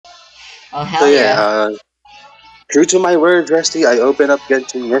Oh, So hell yeah, yeah. true to my word, Rusty, I opened up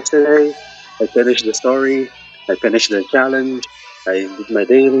Genshin yesterday. I finished the story. I finished the challenge. I did my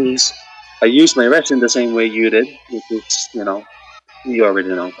dailies. I used my rest in the same way you did, which is, you already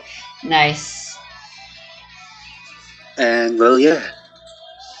know. Nice. And well, yeah,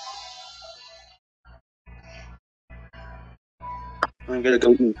 I'm gonna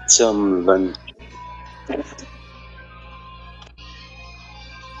go eat some lunch.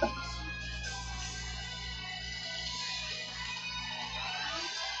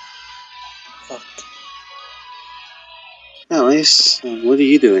 Fuck. Anyways, what are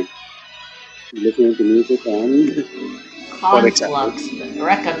you doing? Listening to music and what exactly? Conflux.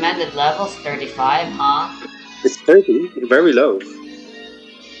 Recommended levels 35, huh? It's 30, very low.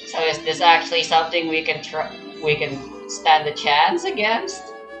 So is this actually something we can we can stand a chance against?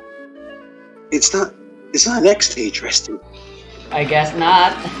 It's not. It's not next stage, Rusty. I guess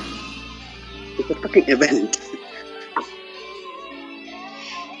not. It's a fucking event.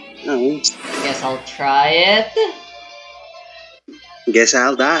 No, Guess I'll try it. guess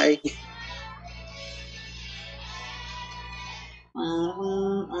I'll die.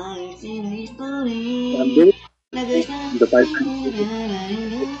 I'm doing the 5 times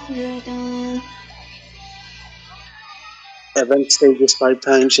event stages 5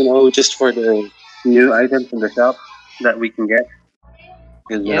 times, just for the new items in the shop that we can get.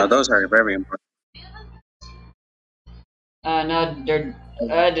 Because Yep. those are very important. No,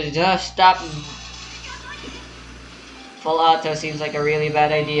 just stop. Full auto seems like a really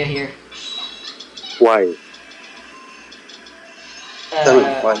bad idea here. Why? Tell me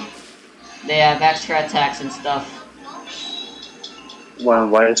Uh, why? they have extra attacks and stuff.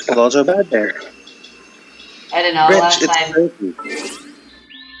 Why is it also bad there? I don't know, Rich, last it's time. 30.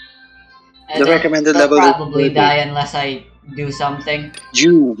 The recommended They'll level is probably 30. die unless I do something.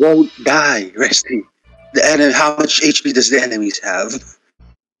 You won't die, Resty. How much HP does the enemies have?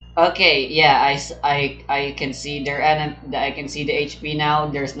 Okay, yeah, I can see I can see the HP now.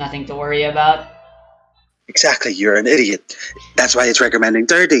 There's nothing to worry about. Exactly, you're an idiot. That's why it's recommending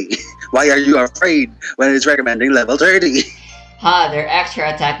 30. Why are you afraid when it's recommending level 30? Ha, their extra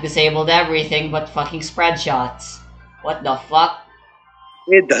attack disabled everything but fucking spread shots. What the fuck?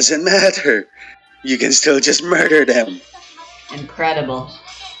 It doesn't matter. You can still just murder them. Incredible.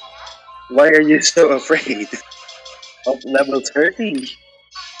 Why are you so afraid of level 30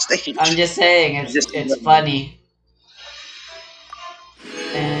 stage? I'm just saying, it's funny.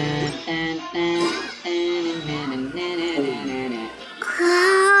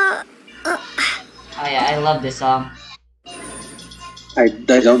 Oh yeah, I love this song. I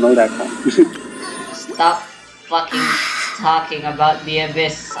don't know that one. Stop fucking talking about the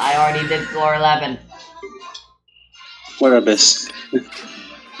abyss. I already did floor 11. What abyss?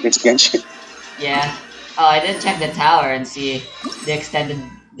 It's Genshin. Yeah. Oh, I did check the tower and see the extended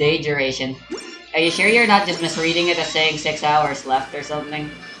day duration. Are you sure you're not just misreading it as saying 6 hours left or something?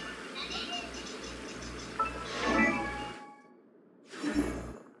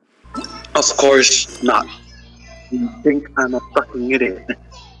 Of course not. You think I'm a fucking idiot.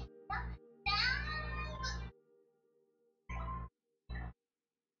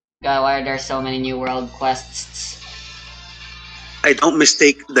 God, why are there so many new world quests? I don't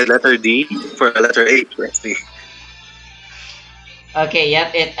mistake the letter D for a letter H, Wesley. Okay,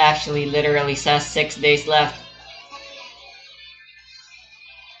 yep, it actually literally says 6 days left.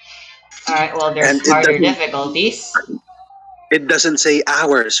 Alright, well, there's And harder difficulties. it doesn't say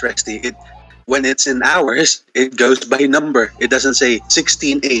hours, Resty. When it's in hours, it goes by number. It doesn't say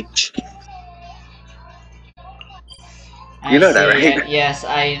 16H. You know that, right? Yes,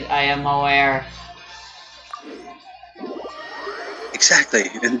 I am aware. Exactly.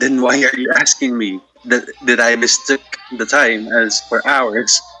 And then why are you asking me did I mistook the time as for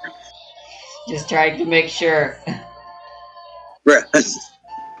hours? Just trying to make sure. Bruh.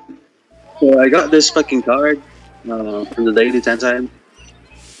 So I got this fucking card from the daily 10 time.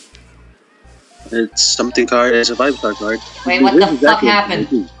 It's something card. It's a 5-star card. Wait, what the fuck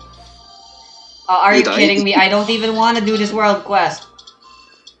happened? Are you kidding me? I don't even want to do this world quest.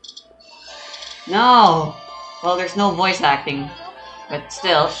 No. Well, there's no voice acting, but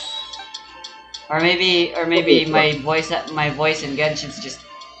still. Or maybe my voice in Genshin's just.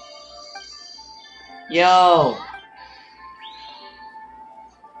 Yo.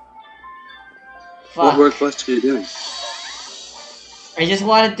 Fuck. What world quest are you doing? I just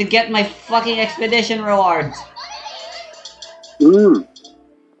wanted to get my fucking expedition rewards.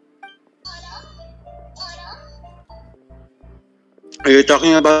 Are you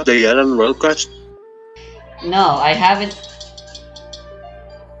talking about the Yellen world quest? No, I haven't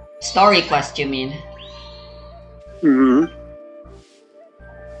Story quest, you mean? Mm-hmm.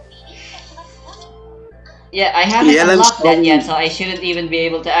 Yeah, I haven't Yelan's unlocked that yet, story. so I shouldn't even be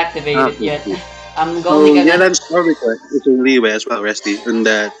able to activate it Okay. yet. I'm only So gonna. Yelan's story quest is in Leeway as well, Resty. In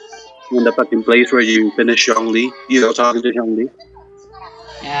the fucking place where you finish Zhongli, you know, talking to Zhongli.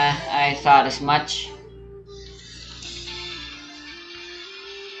 Yeah, I thought as much.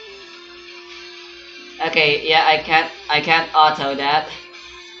 Okay, yeah, I can't auto that.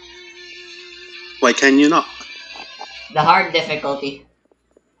 Why can you not? The hard difficulty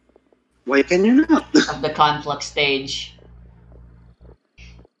Why can you not? of the conflict stage.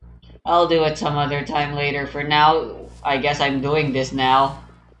 I'll do it some other time later. For now, I guess I'm doing this now.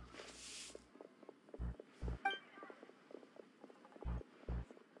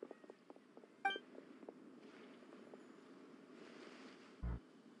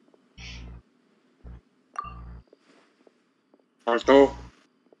 Also,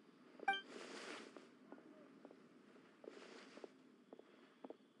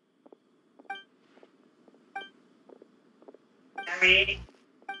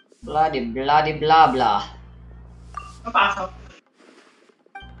 Bloody bloody blah blah.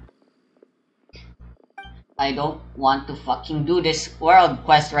 I don't want to fucking do this world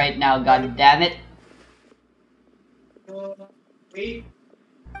quest right now, god damn it.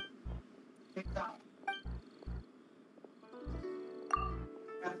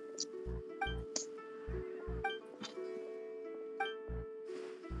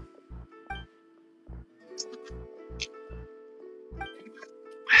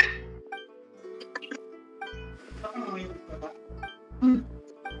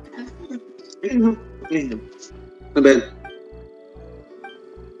 ano ba yan?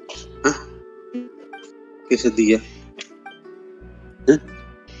 Ha? Quesadilla. Huh?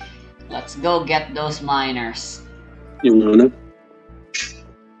 Let's go get those miners. Yung ano?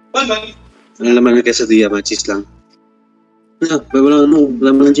 Ano naman ng quesadilla? Machis lang. Ano?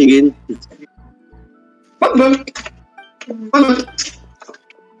 Wala mo ng chicken.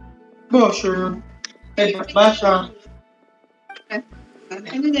 Bosher. Basa.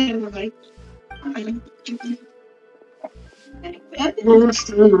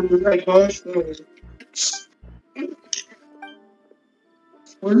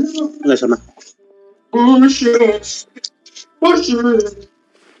 Wala sama. Bosher. Bosher.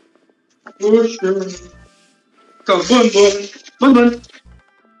 Bosher. Ikaw, Bon.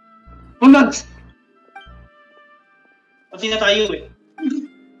 Bon. Kasi na tayo eh.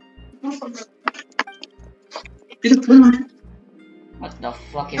 What the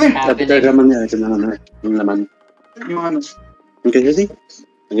fuck is Tapi tayo happening? naman niya. Ito naman. Yung laman. Yung ano. Yung kasi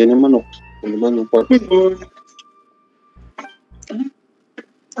Ang yung manok. Yung laman ng pork. Bon.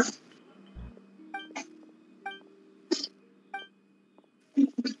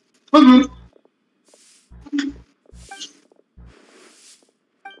 Bon.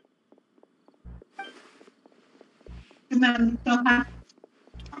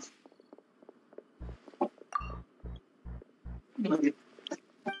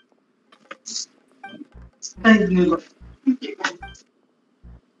 Ay, nilo.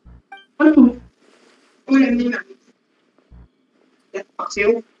 Ano? Ulan nila.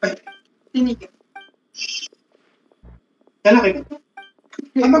 Paksiw. Ay. Tinig. Lalaki.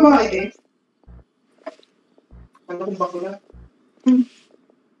 Ang babae eh. Ano kung bakla?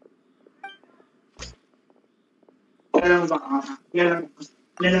 Lalang baka. Lalang.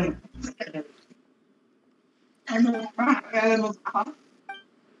 Ano ba? Lalang baka.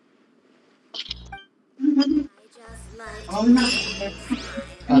 Oh, na.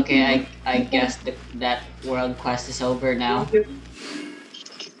 Okay, I guess that world quest is over now.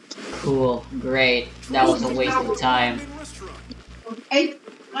 Cool, great. That was a waste of time. Ay,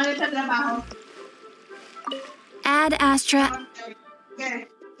 ano sa trabaho? Add Astra.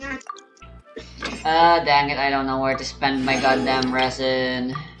 Dang it, I don't know where to spend my goddamn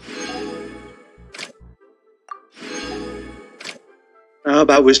resin. How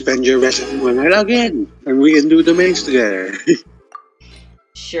about we spend your rest one night again? And we can do the maze together.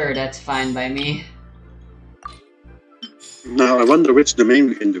 Sure, that's fine by me. Now I wonder which domain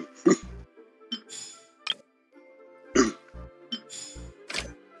we can do.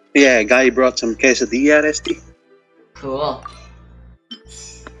 Yeah, guy brought some quesadilla, Resty. Cool.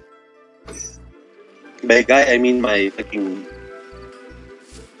 By guy, I mean my fucking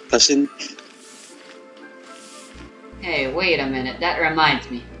cousin. Hey, wait a minute, that reminds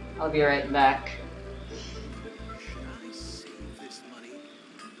me. I'll be right back.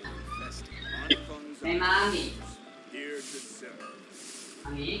 Hey, Mommy. Here to serve.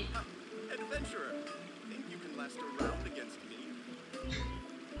 Mommy? Adventurer, think you can last a round against me?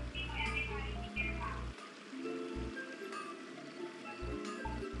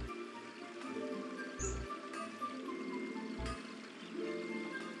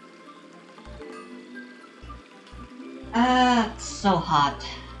 so hot.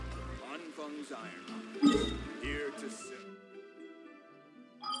 Unfung's iron. Here to sell.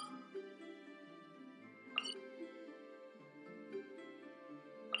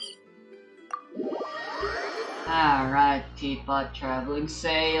 Alright, teapot traveling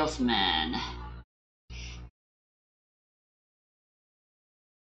salesman.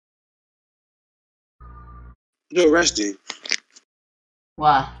 Yo, Rusty,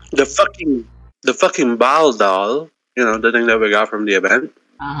 What? the fucking ball doll, you know, the thing that we got from the event,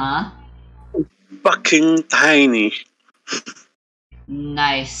 Uh-huh. fucking tiny.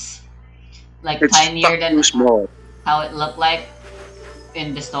 Nice. Like It's tinier than fucking small. how it looked like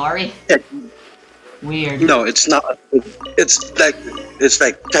in the story? Weird. No, it's not. It's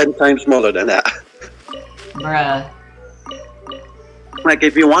like 10 times smaller than that. Bruh. Like,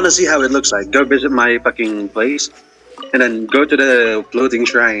 if you want to see how it looks like, go visit my fucking place, and then go to the floating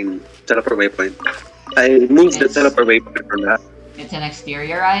shrine teleport waypoint. I moved the It's- teleport waypoint from that. It's an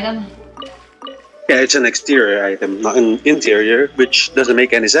exterior item? Yeah, it's an exterior item, not an interior, which doesn't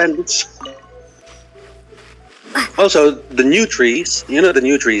make any sense. Also, the new trees, you know the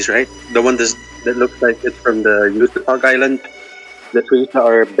new trees, right? The one that looks like it's from the Yusufag Island. The trees that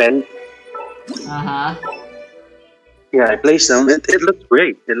are bent. Uh-huh. Yeah, I placed them. It looks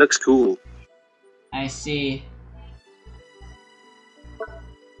great. It looks cool. I see.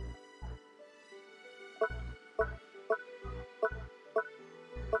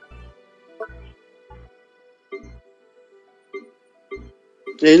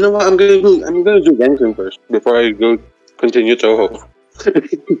 Yeah, you know what? I'm gonna do Genshin first before I go continue Toho.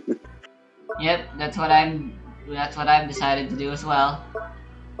 Yep, that's what I've decided to do as well.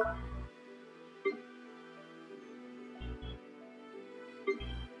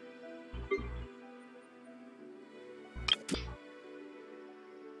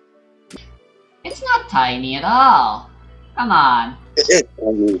 It's not tiny at all. Come on.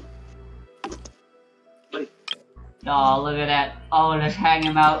 Oh, look at that. Oh, let's hang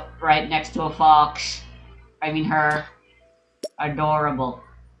him out right next to a fox. I mean her. Adorable.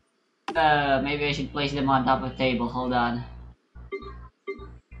 Maybe I should place them on top of the table. Hold on.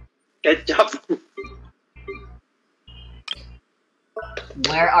 Good job.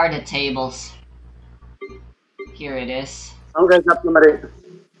 Where are the tables? Here it is. Okay, stop somebody.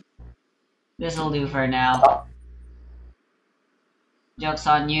 This'll do for now. Joke's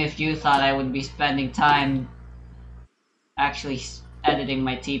on you if you thought I would be spending time actually editing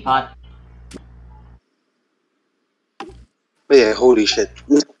my teapot. But yeah, holy shit.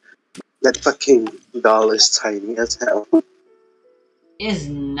 That fucking doll is tiny as hell. Is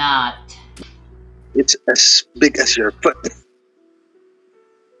not. It's as big as your foot.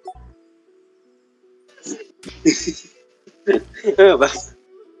 Yeah, but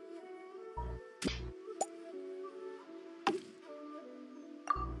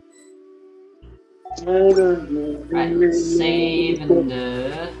Right, let's save and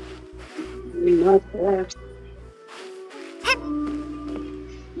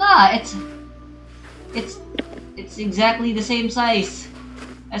Nah, it's exactly the same size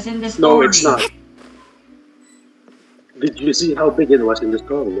as in the story. No, it's not. Did you see how big it was in the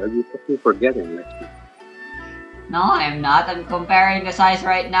story? Are you fucking forgetting it? No, I'm not. I'm comparing the size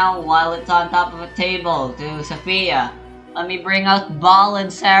right now while it's on top of a table to Sophia. Let me bring out Ball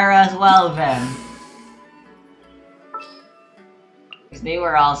and Sarah as well then. Because they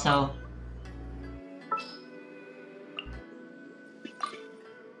were also...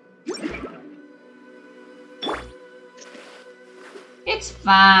 It's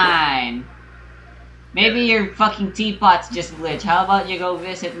fine. Maybe your fucking teapot's just glitch. How about you go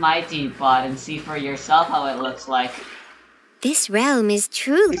visit my teapot and see for yourself how it looks like? This realm is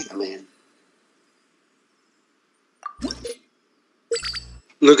truly... Man.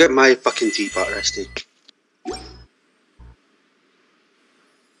 Look at my fucking teapot, Rusty.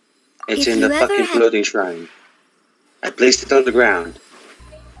 It's If in the you ever fucking had- floating shrine. I placed it on the ground.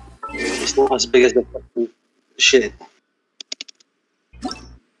 It's not as big as the fucking shit.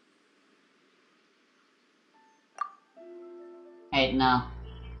 Hey, no.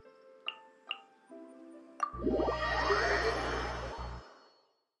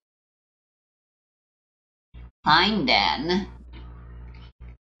 Fine then.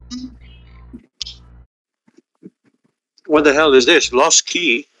 What the hell is this? Lost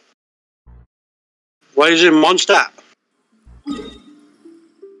key? Why is it monster?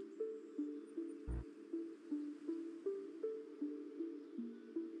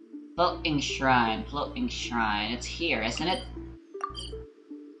 Floating shrine, floating shrine. It's here, isn't it?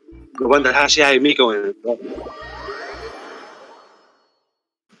 The one that has Yai Miko in it.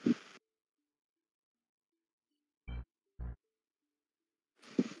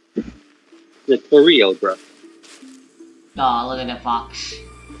 Like, for real, bro. Oh, look at the fox.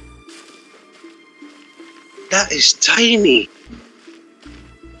 That is tiny.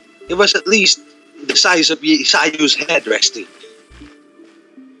 It was at least the size of Sayu's head, Resty.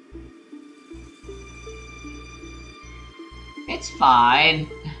 It's fine.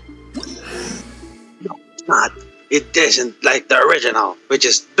 No, it's not. It isn't like the original, which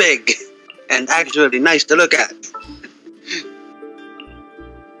is big and actually nice to look at.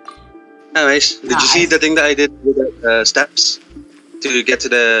 Anyways, did you see the thing that I did with the steps to get to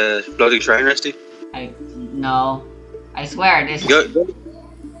the floating shrine, Rusty? No. I swear this. Go.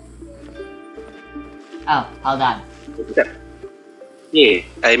 Oh, hold on. Yeah,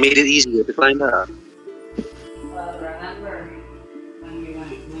 I made it easier to climb up. Well, remember when we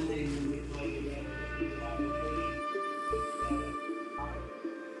went swimming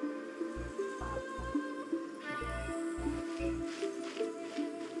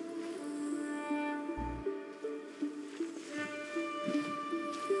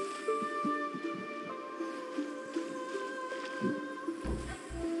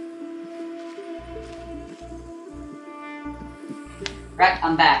Right,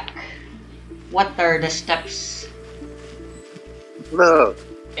 I'm back. What are the steps? Look.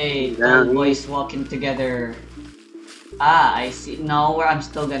 A Down tall boys walking together. Ah, I see. No, where I'm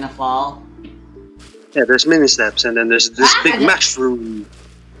still gonna fall. Yeah, there's mini steps, and then there's this big mushroom.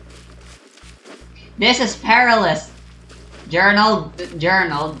 This is perilous. Journal,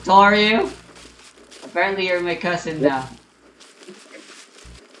 Toru. Apparently you're my cousin now.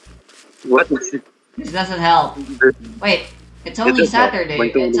 What? This doesn't help. Wait, it's only Saturday.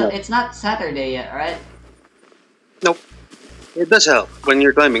 It's not Saturday yet, right? Nope. It does help when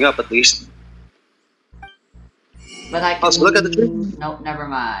you're climbing up, at least. But I can... Also, look at the tree. Nope, never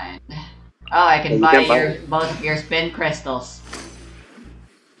mind. Oh, I can buy both of your spin crystals.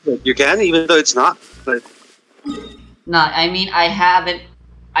 You can, even though it's not. But No, I mean I haven't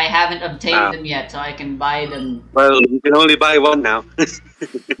obtained them yet, so I can buy them. well, you can only buy one now.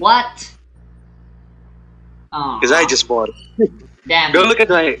 What? Oh. Because I just bought it. Damn. Go look at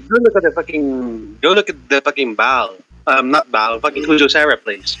the fucking Baal. Not Baal, fucking Kujo-Sara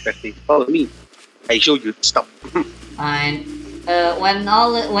place. Actually, follow me. I showed you stuff. Fine. When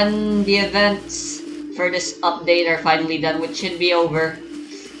the events for this update are finally done, which should be over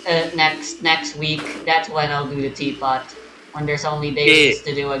next week, that's when I'll do the teapot. When there's only dailies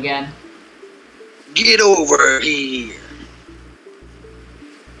to do again. Get over here.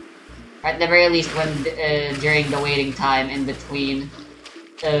 At the very least, when during the waiting time in between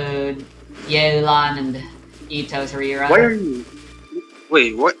Yelan and Ito's rerun. Why are you?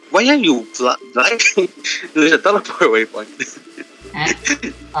 Wait, what? Why are you flying? There's a teleport waypoint.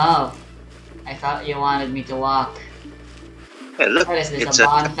 Oh, I thought you wanted me to walk. Hey, look, What is this, it's a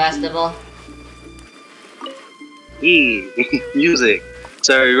Bond festival? Music.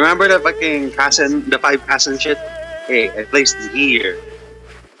 So remember the fucking Kassen, the 5 Kassen shit? Hey, I placed it here.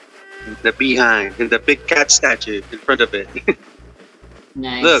 The behind, and the big cat statue in front of it.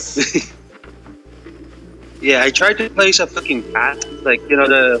 Nice. Look. Yeah, I tried to place a fucking path, like, you know,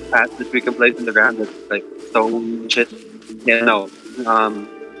 the path that we can place in the ground with, like, stone shit. Yeah, no.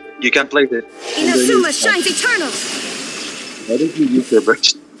 You can't place it. Inazuma shines eternal! Why did you use your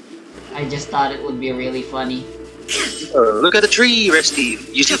burst? I just thought it would be really funny. Oh, look at the tree, Resty.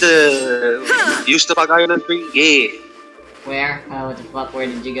 You see the... Use the Pag Island tree? Yeah. Where? Oh, what the fuck? Where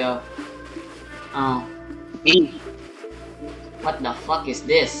did you go? Oh. What the fuck is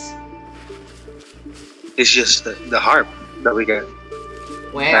this? It's just the harp that we got.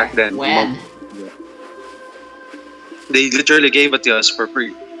 Where? Back then. When? Yeah. They literally gave it to us for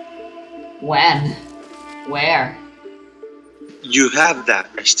free. When? Where? You have that,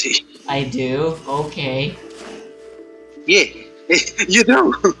 Resty. I do? Okay. Yeah. You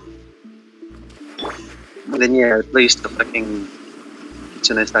do. And then yeah, I placed the fucking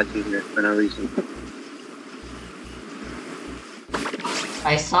Kitsune statue here for no reason.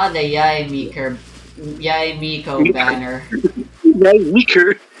 I saw the Yaimiko banner.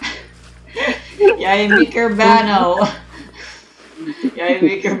 Yaimiko? Yaimiko Bano!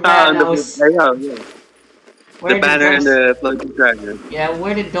 Yaimiko Banos! Yeah. The banner and the floating dragon. Yeah,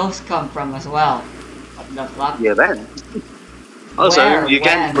 where did those come from as well? What the fuck? Yeah, that. Also, Where? you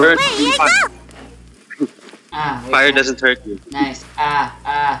can't When? burn fire. Ah, wait, Fire doesn't hurt you. Nice.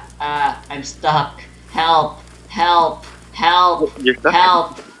 I'm stuck. Help! Help! You're stuck?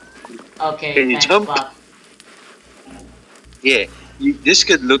 Help! Okay, Can you thanks, jump? fuck. Yeah, this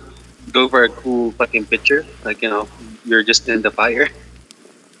could go for a cool fucking picture. Like, you know, you're just in the fire.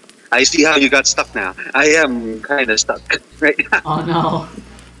 I see how you got stuck now. I am kind of stuck right now. Oh no.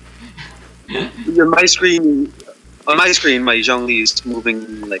 On my screen, my Zhongli is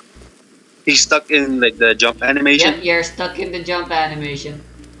moving like he's stuck in like the jump Yep, animation. you're stuck in the jump animation.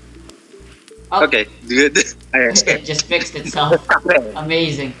 Oh, Okay, good. I it escaped. just fixed itself.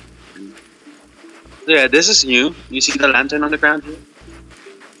 Amazing. Yeah, this is new. You see the lantern on the ground here?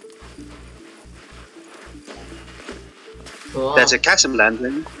 That's Cool. a chasm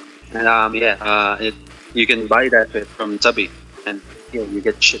lantern, and yeah, you can buy that shit from Tubby, and yeah, you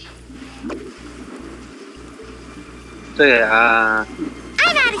get shit. So yeah,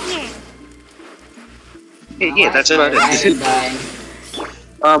 I'm out of here. yeah, Why that's is my about rider it.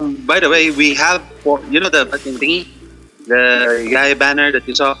 dying? By the way, we have four. You know the fucking thingy, the guy banner that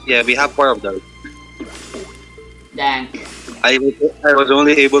you saw. Yeah, we have four of those. Dank. I was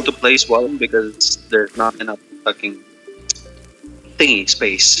only able to place one because there's not enough fucking thingy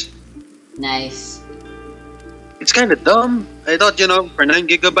space. Nice. It's kind of dumb. I thought for 9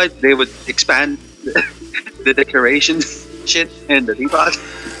 GB they would expand the decoration shit and the teapot.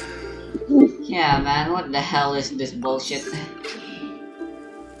 Yeah, man, what the hell is this bullshit?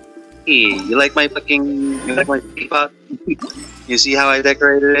 Hey, you like my teapot? You see how I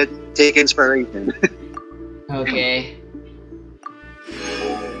decorated it? Take inspiration. Okay.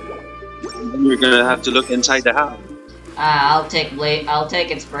 Then you're gonna have to look inside the house. I'll take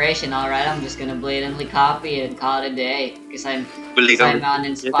inspiration, alright? I'm just gonna blatantly copy it and call it a day. Because Believe I'm it.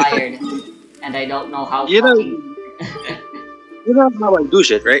 uninspired. And I don't know how You know, fucking... you know how I do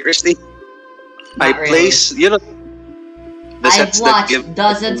shit, right, Risty? I Not really. place, the I've sets that give. watched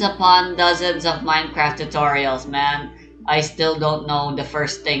dozens upon dozens of Minecraft tutorials, man. I still don't know the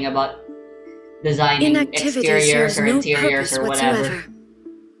first thing about designing Inactivity exteriors serves or no interiors purpose or whatever.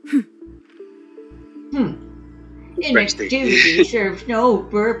 whatsoever. Inactivity serves no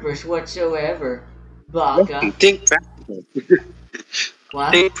purpose whatsoever. Baka. Think practically.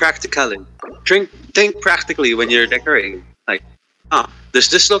 What? Think practically. Think practically when you're decorating. Like, does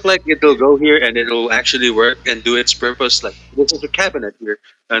this look like it'll go here and it'll actually work and do its purpose? Like, this is a cabinet here,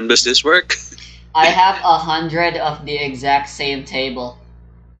 and does this work? I have 100 of the exact same table.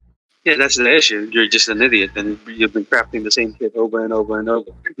 Yeah, that's the issue. You're just an idiot, and you've been crafting the same shit over and over and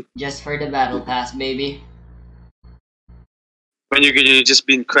over. Just for the battle pass, baby. When you've just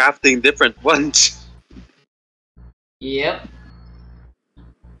been crafting different ones. Yep.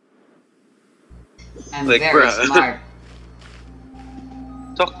 I'm Like, very bruh, smart.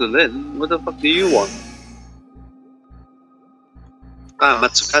 talk to Lynn. What the fuck do you want?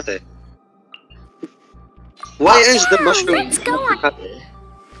 Matsukate. Why is the mushroom let's go on. Matsukate?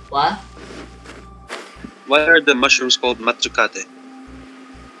 What? Why are the mushrooms called Matsukate?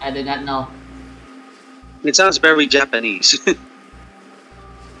 I do not know. It sounds very Japanese.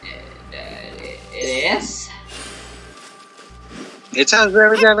 It is? It sounds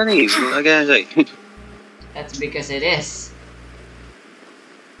very Japanese. What can I say? That's because it is.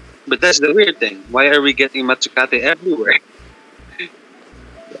 But that's the weird thing. Why are we getting Matsukate everywhere?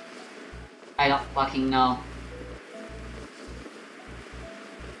 I don't fucking know.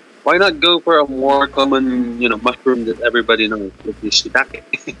 Why not go for a more common, mushroom that everybody knows, which is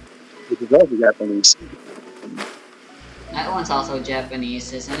shiitake? Which is also Japanese. That one's also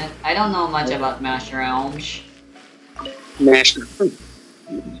Japanese, isn't it? I don't know much about mushrooms. Mushroom.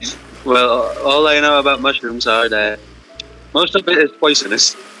 Well, all I know about mushrooms are that most of it is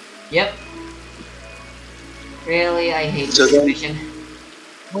poisonous. Yep. Really, I hate So this then- mission.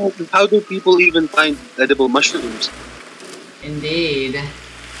 How do people even find edible mushrooms? Indeed.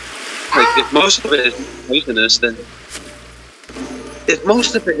 Like, if most of it is poisonous,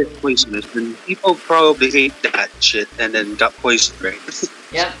 then people probably ate that shit and then got poisoned, right?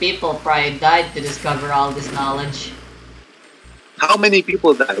 Yep, people probably died to discover all this knowledge. How many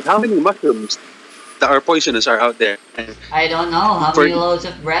people died? How many mushrooms that are poisonous are out there? And, I don't know. How For- many loaves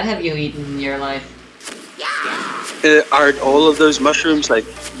of bread have you eaten in your life? are all of those mushrooms like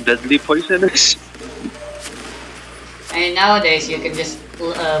deadly poisonous? I mean, nowadays you can just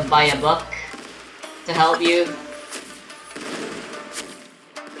buy a book to help you.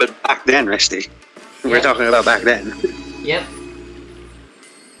 But back then, Resty, we're Yeah. talking about back then. Yep.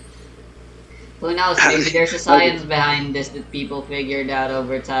 Who knows? Maybe there's a science behind this that people figured out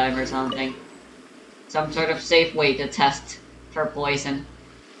over time or something. Some sort of safe way to test for poison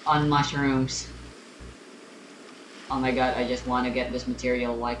on mushrooms. Oh my god, I just want to get this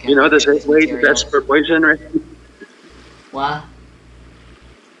material. Why can't You know I the get this safe way to material? test for poison, Resty? What?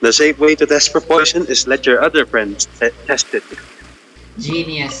 The safe way to test for poison is let your other friends test it.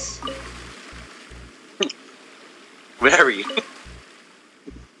 Genius. Very.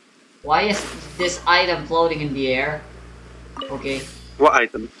 Why is this item floating in the air? Okay. What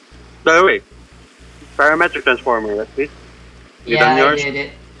item? By the way, parametric transformer, let's see. You Yeah, done I yours? did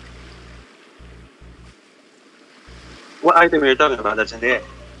it. What item are you talking about that's in the air?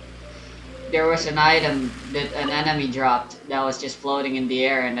 There was an item that an enemy dropped that was just floating in the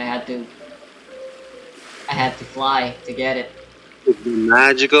air, and I had to fly to get it. It's the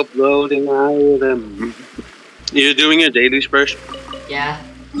magical floating item. You're doing your dailies first? Yeah,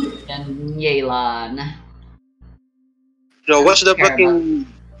 and Yelan. So I what's don't the care about. fucking...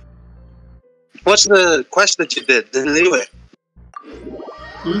 What's the quest that you did in Liyue?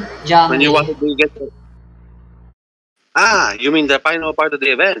 When you Zhongli. wanted to get the... Ah, you mean the final part of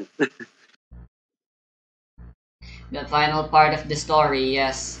the event? The final part of the story,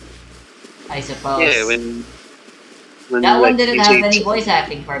 yes. I Yeah, suppose. when That one like didn't you have see any voice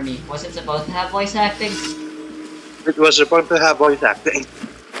acting for me. Was it supposed to have voice acting? it was supposed to have voice acting.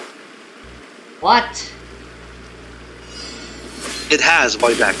 What? It has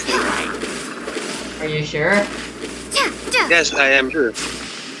voice acting. Are you sure? Yes, I am sure.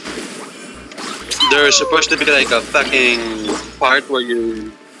 There's supposed to be like a fucking part where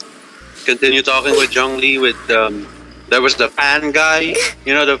you continue talking with Zhongli with there was the fan guy,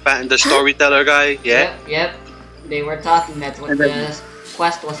 you know, the storyteller guy, yeah. Yep. They were talking, that's what And then the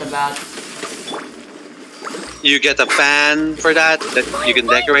quest was about. you get a fan for that you can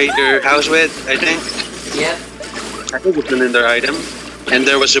decorate your house with, I think. Yep. I think it's an indoor item. And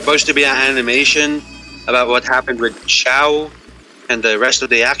there was supposed to be an animation about what happened with Xiao and the rest of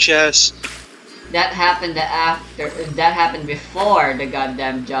the Yakshas. That happened before the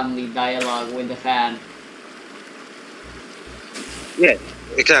goddamn Zhongli dialogue with the fan. Yeah,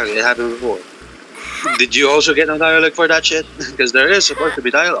 exactly. It happened before. Did you also get no dialogue for that shit? Because there is supposed to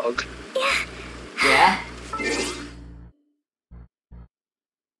be dialogue. Yeah?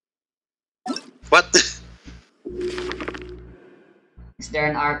 What? Is there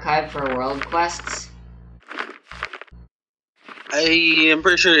an archive for world quests? I am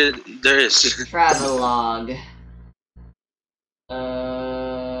pretty sure there is. Travel log.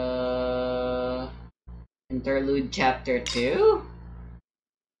 Interlude chapter 2?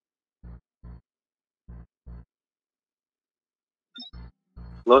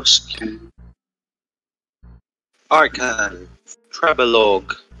 Lost Archive.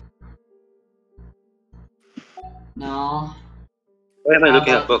 Travelogue. No. Why am I How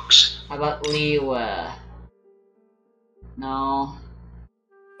looking at about books? how about Liwa? No.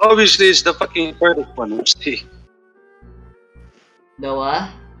 Obviously, it's the fucking perfect one. Rusty. The what?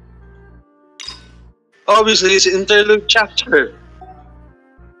 Obviously, it's interlude chapter.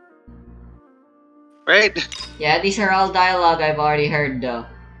 Right? Yeah, these are all dialogue I've already heard though.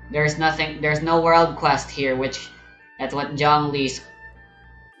 There's no world quest here, which that's what Zhongli's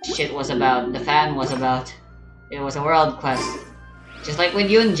shit was about. The fan was about. It was a world quest. Just like with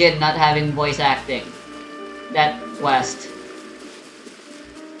Yunjin not having voice acting. That quest.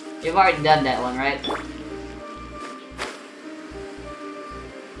 You've already done that one, right?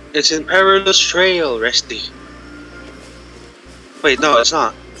 It's in Perilous Trail, Resty. Wait, no, it's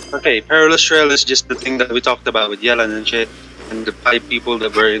not. Okay, Perilous Trail is just the thing that we talked about with Yelan and shit. And the 5 people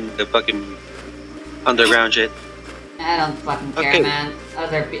that were in the fucking underground shit. I don't fucking care, Okay. man.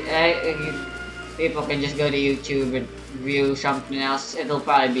 People can just go to YouTube and view something else. It'll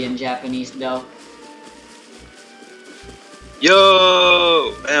probably be in Japanese though.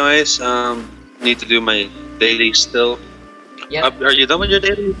 Yo! Anyways, need to do my daily still. Yep. Are you done with your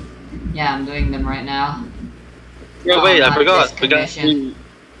daily? Yeah, I'm doing them right now. Yeah, Oh, wait, I not forgot. this We got commission.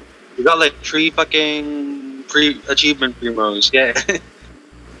 we got like 3 fucking achievement primos. Yeah.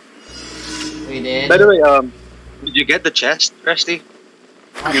 We did. By the way, did you get the chest, Resty?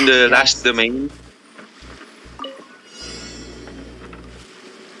 What In the chest? last domain?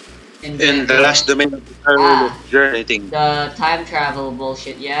 In the last domain of the Perilous Journey thing. The time travel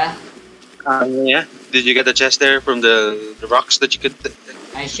bullshit, yeah? Yeah. Did you get the chest there from the rocks that you could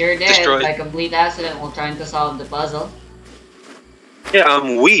I sure did, destroy? by complete accident while trying to solve the puzzle. Yeah,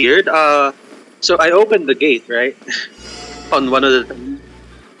 weird. So I opened the gate, right? On one of the things.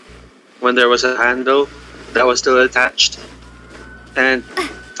 When there was a handle that was still attached. And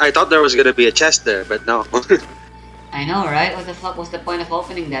I thought there was gonna be a chest there, but no. I know, right? What the fuck was the point of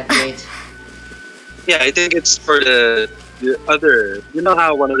opening that gate? Yeah, I think it's for the other. You know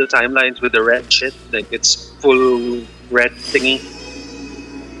how one of the timelines with the red shit, like it's full red thingy.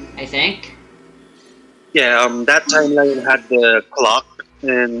 I think. Yeah, that timeline had the clock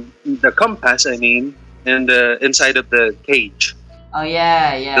and the compass. I mean, and the inside of the cage, Oh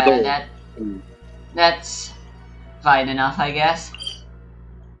yeah, the door. that's fine enough, I guess.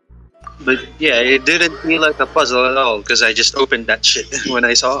 But yeah, it didn't feel like a puzzle at all because I just opened that shit when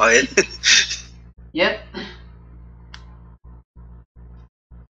I saw it. Yep.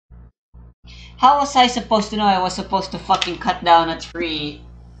 How was I supposed to know I was supposed to fucking cut down a tree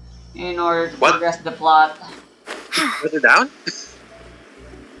in order to What? progress the plot? Put it down?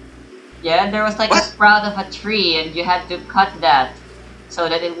 Yeah, there was like a What? sprout of a tree and you had to cut that so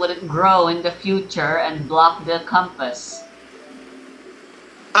that it wouldn't grow in the future and block the compass.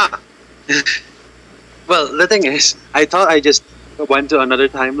 Ah. Well, the thing is, I thought I just went to another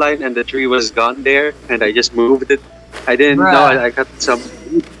timeline and the tree was gone there, and I just moved it. I didn't know Bruh. I cut some.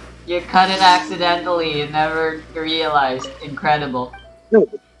 You cut it accidentally and never realized. Incredible. No,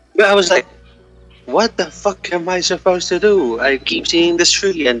 but I was like, what the fuck am I supposed to do? I keep seeing this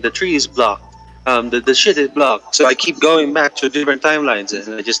tree and the tree is blocked. The shit is blocked. So I keep going back to different timelines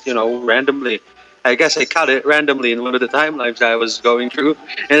and I just, randomly, I guess I cut it randomly in one of the timelines I was going through.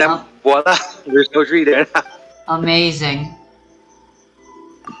 And then, voila, there's no tree there. Amazing.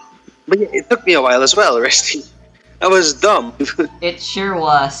 But yeah, it took me a while as well, Rusty. I was dumb. It sure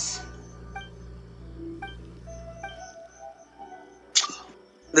was.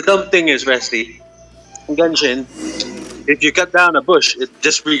 The dumb thing is, Rusty, in Genshin, if you cut down a bush, it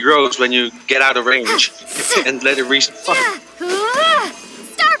just regrows when you get out of range and let it respawn.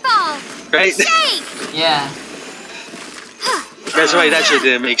 Starball! Right? Shake! Yeah. That's why that shit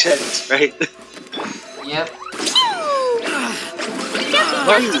didn't make sense, right? Yep.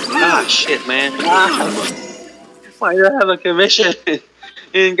 Ah, shit, man. Ah. Why do I have a commission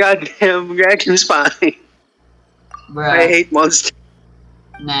in goddamn Dragon Spine? I Bruh. hate monsters.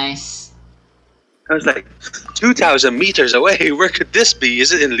 Nice. I was like, 2,000 meters away. Where could this be?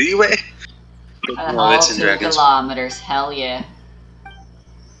 Is it in Leeway? A No, whole it's in 2 Dragon Spine. kilometers. Hell yeah.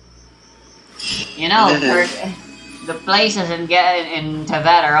 You know, the places in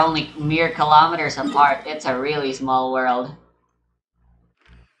Tibet are only mere kilometers apart. It's a really small world.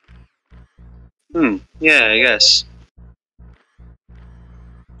 Yeah, I guess.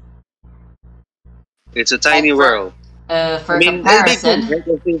 It's a tiny Like world. For I mean, comparison, they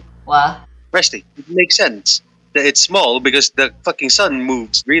do, right? what? Rusty, it makes sense that it's small because the fucking sun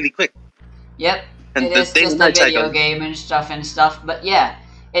moves really quick. Yep, And it the is day just and a night video cycle. game and stuff. But yeah,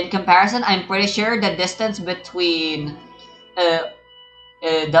 in comparison, I'm pretty sure the distance between the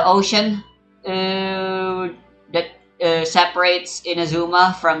ocean that separates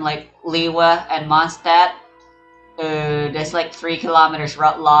Inazuma from like Liwa and Mondstadt, that's like 3 kilometers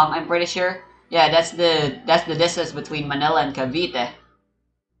long. I'm pretty sure. Yeah, that's the distance between Manila and Cavite.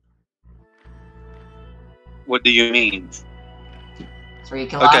 What do you mean? 3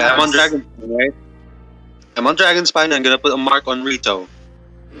 kilometers. Okay, I'm on Dragon Spine, right? I'm on Dragon Spine. I'm gonna put a mark on Rito.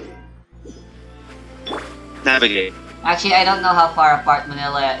 Navigate. Actually, I don't know how far apart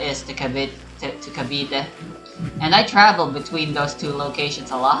Manila is to Cavite, and I travel between those two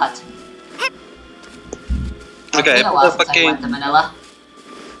locations a lot. Okay, It's been a while since I went to Manila.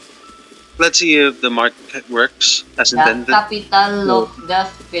 let's see if the mark works as The intended. capital of the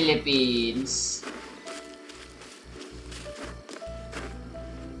Philippines.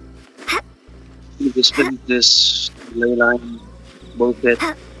 You just finish this ley line bullshit.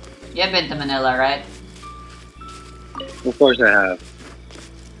 You've been to Manila, right? Of course I have.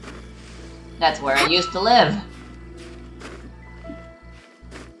 That's where I used to live.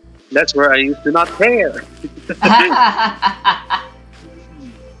 That's where I used to not care.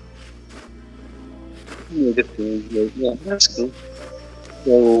 Yeah, that's cool.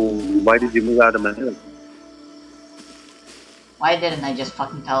 So, why did you move out of Manila? Why didn't I just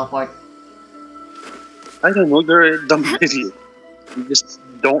fucking teleport? I don't know, you're a dumb idiot. You just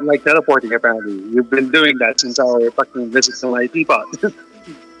don't like teleporting, apparently. You've been doing that since our fucking visit to my teapot.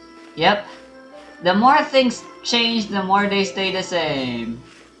 Yep. The more things change, the more they stay the same.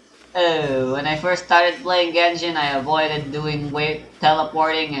 Oh, when I first started playing Genshin, I avoided doing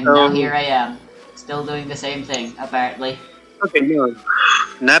teleporting, and now here I am. Still doing the same thing, apparently. Okay, no.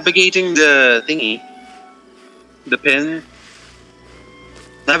 Navigating the thingy, the pin.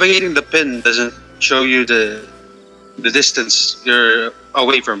 Navigating the pin doesn't show you the distance you're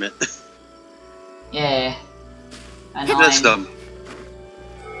away from it. Yeah. Annoying. That's dumb.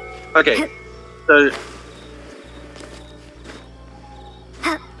 Okay, so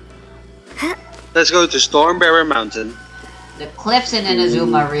let's go to Stormbearer Mountain. The cliffs in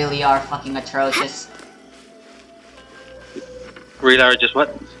Inazuma really are fucking atrocious. Really are just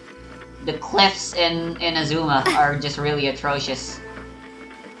what? The cliffs in Inazuma are just really atrocious.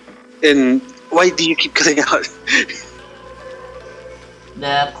 And why do you keep cutting out?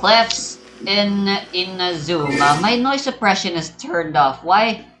 The cliffs in Inazuma. My noise suppression is turned off.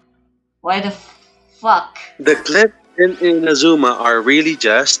 Why Why the fuck? The clips in Azuma are really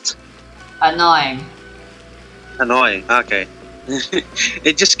just Annoying. annoying. Okay.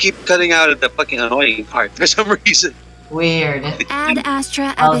 It just keep cutting out at the fucking annoying part for some reason. Weird. Ad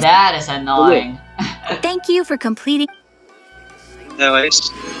Astra Oh, Abyss. that is But yeah. annoying. Thank you for completing. Anyways,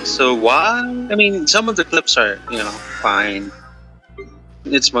 so why? I mean, some of the clips are, fine.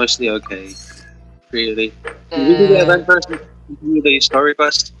 It's mostly okay, really. Did we do the Uh, event first? Did we do the story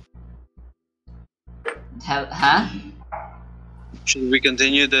quest? huh? Should we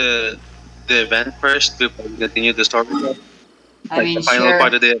continue the event first before we continue the story quest? I Like the mean, final sure.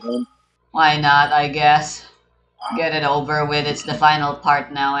 part of the event? Why not, I guess. Get it over with. It's the final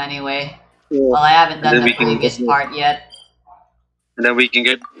part now, anyway. Yeah. Well, I haven't And done then the we can previous part yet.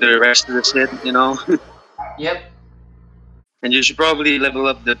 get the rest of the shit. Yep. And you should probably level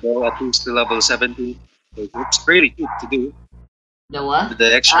up the bow at least to level 70. It's pretty good to do. The what? The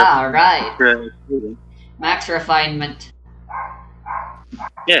extra. Ah, right. extra Max refinement.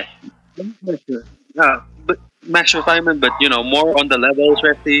 yeah. Yeah, but max refinement, but more on the levels,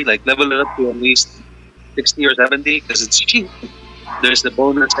 Refty. Like level it up to at least 60 or 70 because it's cheap. There's the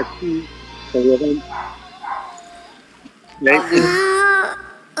bonus XP for the event, right? I'll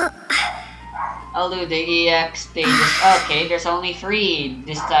do. I'll do the EX stages. Okay, there's only 3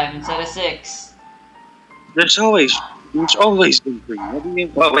 this time instead of 6. There's always been free. What do you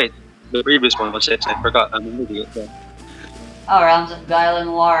mean? Oh wait, the previous one was 6. I forgot. I'm an idiot. Yeah. Oh, Realms of Guile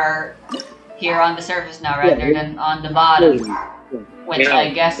and War are here on the surface now rather than on the bottom. Which I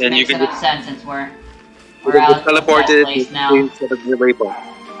guess And you makes can enough just, sense since you we're can just out of teleport that it place now. instead of the rainbow.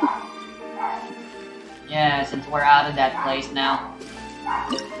 Yeah, since we're out of that place now.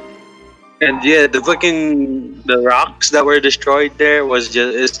 And yeah, the rocks that were destroyed there is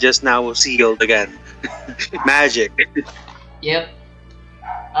just now sealed again. Magic. Yep.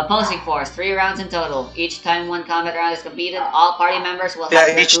 Opposing force, 3 rounds in total. Each time one combat round is completed, all party members will have Yeah,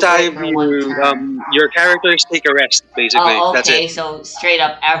 to each recuperate time for 1 you turn. your characters take a rest, basically. Oh, That's okay, it. so straight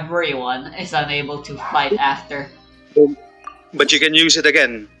up everyone is unable to fight after. But you can use it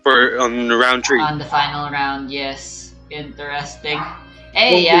again for on round 3. On the final round, yes. Interesting.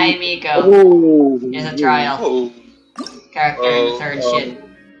 Hey, Yai Miko. Oh, It's a trial. oh, Character in the 3rd oh. shit.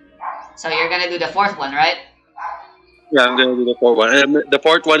 So you're gonna do the 4th one, right? Yeah, I'm gonna do the 4th one. The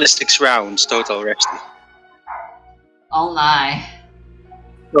 4th one is 6 rounds total rest. Oh my.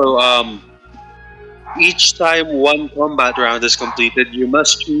 So each time one combat round is completed, you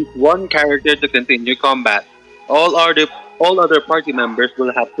must choose one character to continue combat. All other party members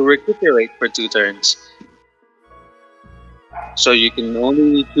will have to recuperate for 2 turns. So you can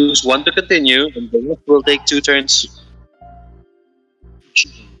only choose one to continue, and the rest will take 2 turns.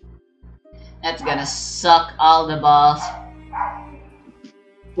 That's gonna suck all the balls.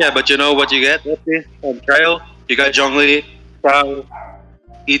 Yeah, but you know what you get? Okay, on trial, you got Zhongli, Chao,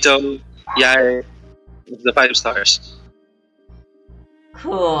 Ito, Yae, the 5 stars.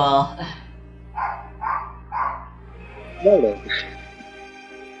 Cool. Well then.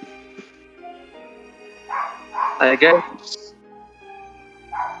 I guess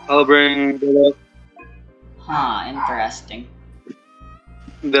I'll bring Huh, interesting.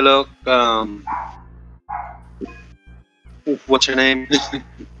 Bilok, what's her name?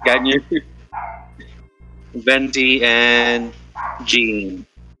 Ganyu, Venti, and Jean.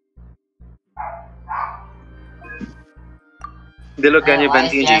 Bilok, Ganyu, Why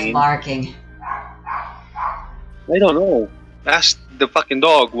is Venti, and Jazz Jean. barking? I don't know. Ask the fucking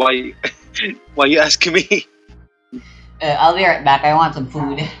dog why why you asking me? I'll be right back. I want some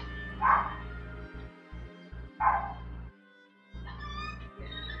food.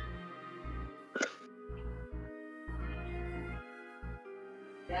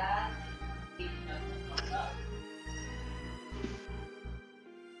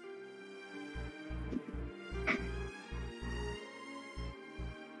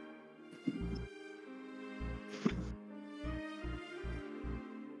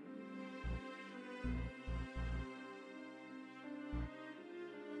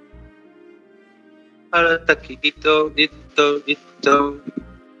 Arataki ito.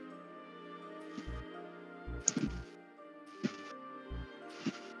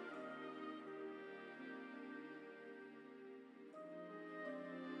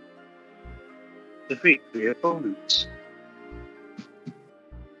 Defeat the opponents.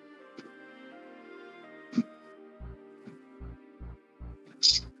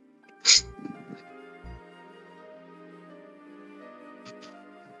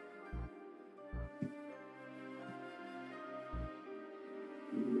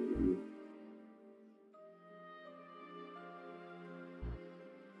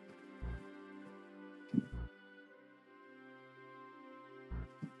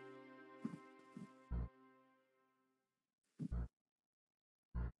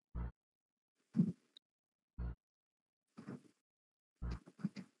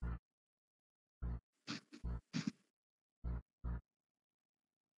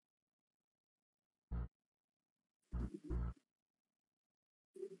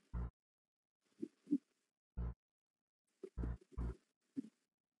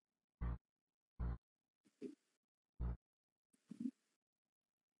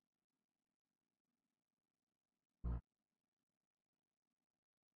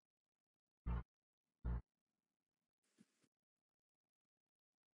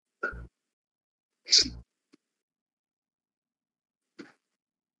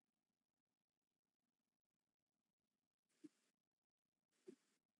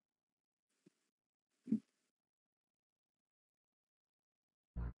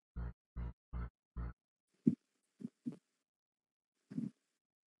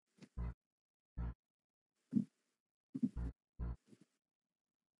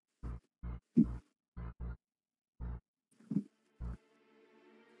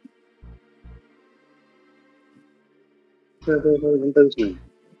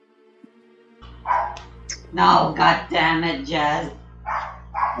 No, god damn it, Jazz.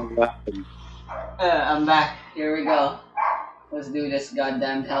 I'm back. Here we go. Let's do this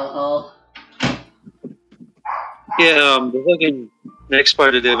goddamn hellhole. Yeah, the fucking next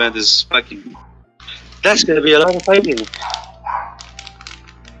part of the event is fucking. That's gonna be a lot of fighting.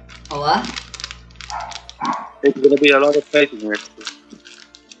 Oh, what? It's gonna be a lot of fighting here.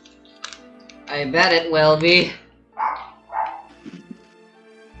 I bet it will be.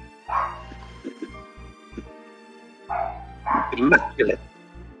 Immaculate.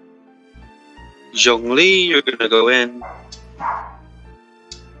 Zhongli, you're gonna go in.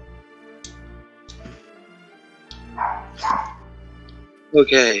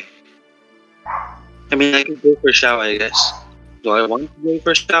 Okay. I mean, I could go for Xiao, I guess. Do I want to go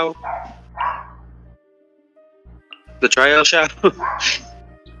for Xiao? The trial Xiao?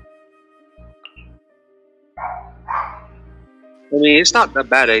 I mean, it's not a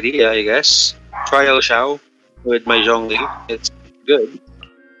bad idea, I guess. Trial Xiao with my Zhongli. It's good.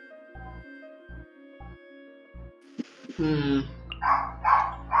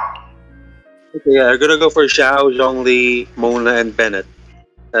 Okay, yeah, I'm gonna go for Xiao, Zhongli, Mona, and Bennett.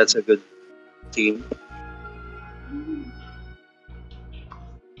 That's a good team.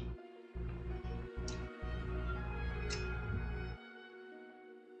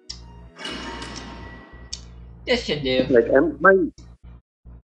 This should do. Like, my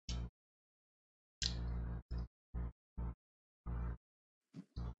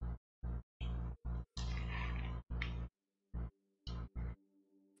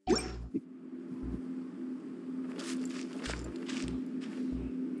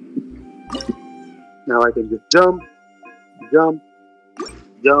now I can just jump, jump,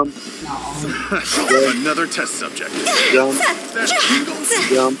 jump, No. Another test subject. jump, That jingle.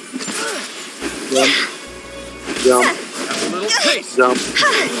 jump, jump, jump, Have a little taste. jump.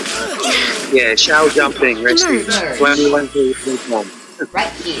 Yeah, Xiao jumping, rescue. Emerge. 21 to 21. Right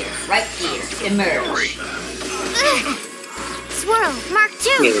here. Right here. Emerge. Swirl, Mark 2.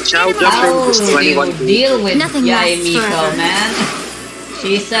 Yeah, Xiao jumping How is do 21 you to deal with Nothing Yai lasts Miko, forever. man?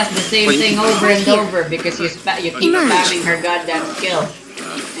 She says the same Well, you- thing over Right and here. over because you keep Emerge. spamming her goddamn skill.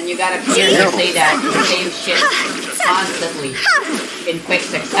 And you gotta hear her say that same shit constantly in quick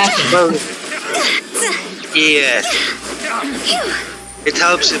succession. Well, yeah. It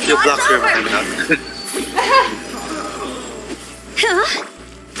helps if you block her mind up.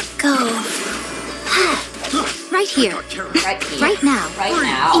 Go. Right here. Right here. Right now. Right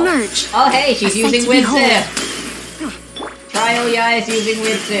now. Emerge. Oh hey, she's A sight using to Wind behold. Sith. Trial Yai is using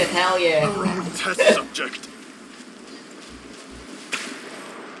Wind Sith. Hell yeah. Test subject.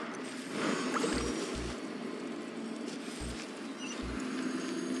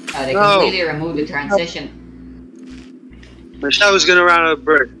 Oh, they No. completely removed the transition. My Xiao is gonna run out of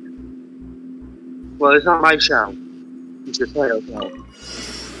birth. Well, it's not my Xiao. It's the trial Xiao.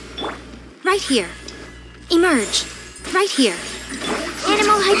 Right here. Emerge. Right here.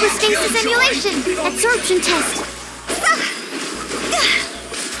 Animal hypostasis emulation. Absorption test.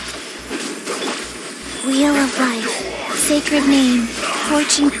 Wheel of life. Sacred name.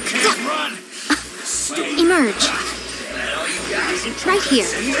 Fortune. Emerge. Right here.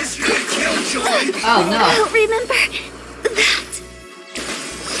 Oh no. I don't remember that.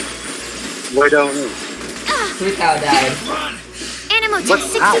 Why don't we? Fu Tao died. Animal What?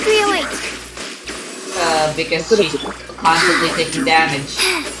 test Ow. 6308. Because she's constantly taking damage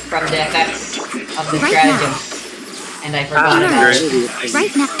from the effects of the Right stratagems. And I forgot Ah, about you're it. an idiot.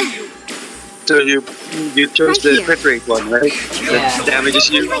 Right now. So you chose Right the here. crit rate one, right? Yeah. That damages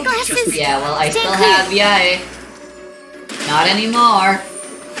Need you. my glasses. Yeah, well, I Stand still clear. have Yai. Not anymore.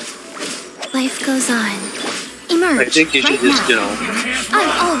 Life goes on. Emerge. I think you should right just, now. you know, I'm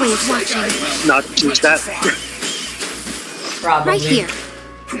always watching. not choose that. Probably. Right here.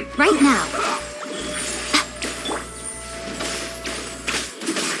 Right now.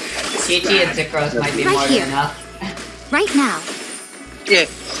 Chi-Chi and Zikros might be Right more here. than enough. Right now. Yeah.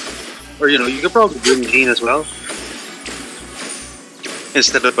 Or, you know, you could probably bring Jean as well.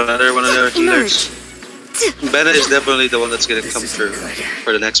 Instead of another one of their healers. Emerge. Bennett is definitely the one that's gonna come through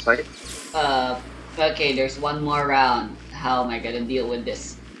for the next fight. Okay, there's one more round. How am I gonna deal with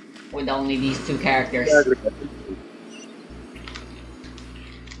this? With only these two characters.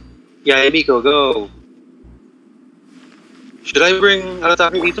 Yeah, Miko, go. Should I bring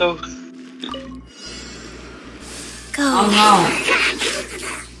Aratake Ito? Go. Oh no!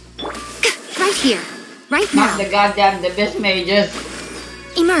 Right here. Right Not now. the goddamn Abyss Mages!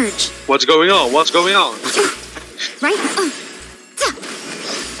 Emerge. What's going on? What's going on? Right.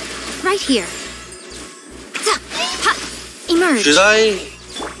 Right here. Ha. Emerge. Should I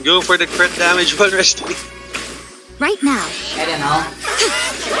go for the crit damage one, Rusty? Right now. I don't know.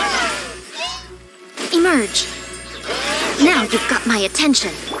 Emerge. Now you've got my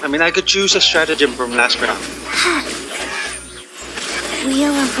attention. I mean, I could choose a stratagem from last round.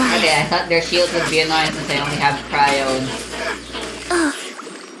 Wheel of Okay, I life. thought their shields would be annoying since I only have cryo.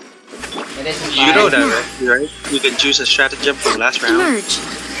 But this is fine. You know that, right? Right? You can choose a stratagem from last round. Emerge.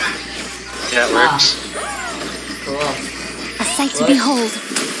 Yeah, it works. Cool. A sight to What? behold.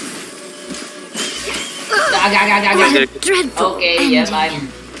 Gah, gah, gah, gah, What gah. a dreadful Okay, ending. yep,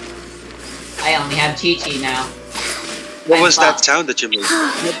 I only have Chi-Chi now. What I'm was that fucked. sound that you made?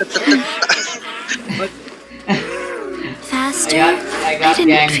 Faster. I got didn't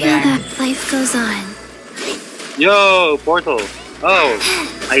gang feel banged. that life goes on. Yo, Portal.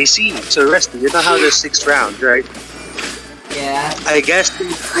 Oh, I see. So, Rusty, you know how there's 6 rounds, right? Yeah. I guess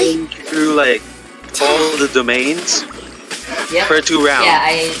we playing through, like, all the domains Yep. for 2 rounds. Yeah,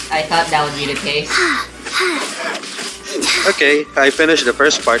 I thought that would be the case. Okay, I finished the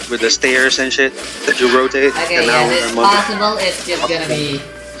first part with the stairs and shit that you rotate. Okay, and now yeah, it's I'm on the- possible. It's just gonna be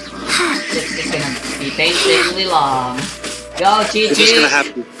painstakingly long. Go, You're just gonna Chi-Chi!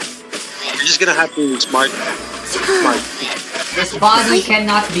 have to. You're just gonna have to smart. This body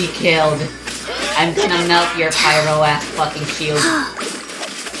cannot be killed. I'm gonna melt your pyro ass fucking shield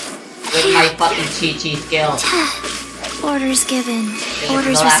with my fucking Chi-Chi skill. Orders given. It's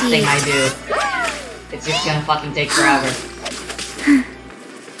Orders the last received. thing I do. It's just gonna fucking take forever.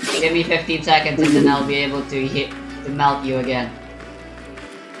 Give me 15 seconds and then I'll be able to melt you again.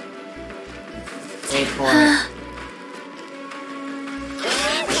 Wait for it.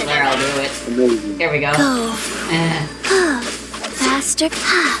 I swear I'll do it. Amazing. Here we go. Go. Eh. Faster.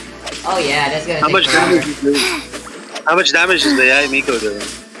 Oh yeah, that's gonna How take much forever. damage is this? How much damage is the AI Miko doing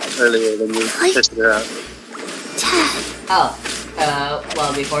earlier when you tested her out? Oh,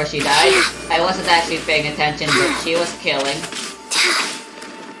 well, before she died, I wasn't actually paying attention, but she was killing.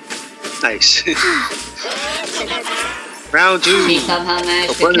 Nice. Round 2. She somehow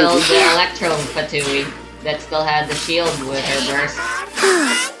managed to kill the Electro Fatui that still had the shield with her burst.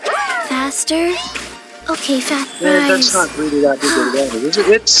 Faster. Okay, fat Yeah, that's rise. not really that big of damage.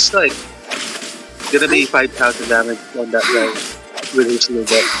 It's like gonna be 5,000 damage on that guy with his little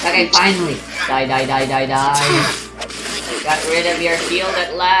bit. Okay, finally! Die, die, die, die, die! Got rid of your shield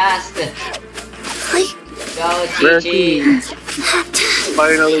at last! Go, Chi-Chi!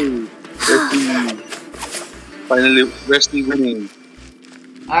 Finally, Resty winning.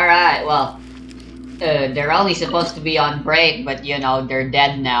 Alright, well, they're only supposed to be on break, but you know, they're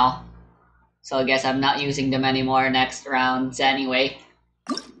dead now. So I guess I'm not using them anymore next rounds anyway.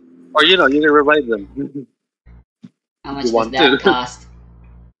 Or you can revive them. How much You does want that to. cost?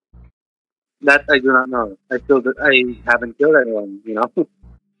 That I do not know. I feel that I haven't killed anyone.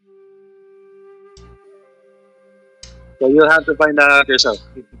 So you'll have to find that out yourself.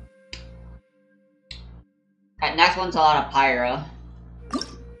 Alright, next one's a lot of pyro.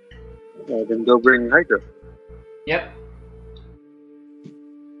 Then go bring Hydra. Yep.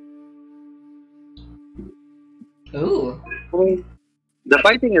 Ooh. I mean, the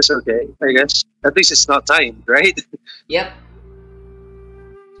fighting is okay, I guess. At least it's not timed, right? Yep.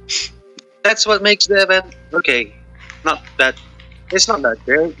 That's what makes the event okay. Not that it's not that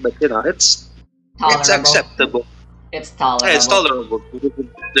great, but it's Tolerable. acceptable. It's tolerable. Yeah, it's tolerable.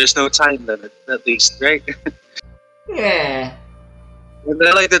 There's no time limit, at least, right? Yeah. And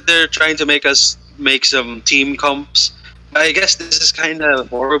I like that they're trying to make us make some team comps. I guess this is kind of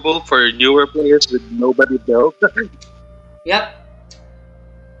horrible for newer players with nobody built. Yep.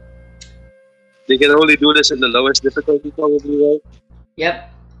 They can only do this in the lowest difficulty, probably, right? Yep.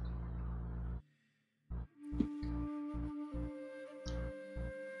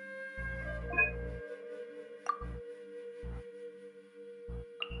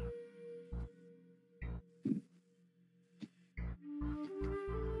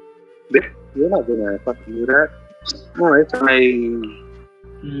 You're not gonna fucking do that. Alright, my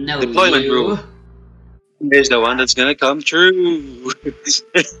No. deployment you. rule is the one that's gonna come true.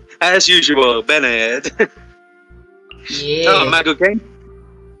 As usual, Bennett. Yeah. Oh, Mago King.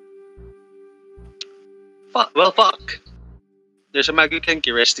 Fuck. Well, fuck. There's a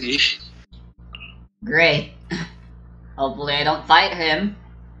Magukenki, Resty. Great. Hopefully I don't fight him.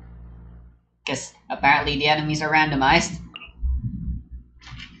 Because apparently the enemies are randomized.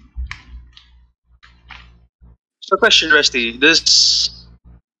 So, question, Resty. Does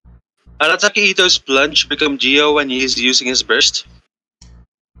Arataki Ito's plunge become Geo when he's using his burst?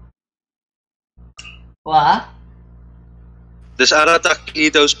 What? Does Arataki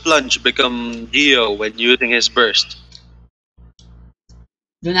Ito's plunge become Geo when using his burst?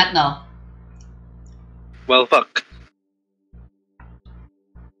 Do not know. Well, fuck.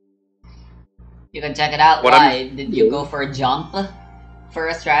 You can check it out. What Why? Did you go for a jump? For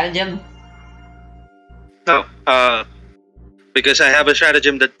a stratagem? No, because I have a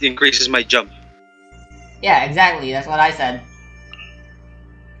stratagem that increases my jump. Yeah, exactly. That's what I said.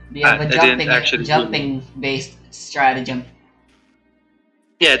 Do you have I a didn't actually jumping based stratagem?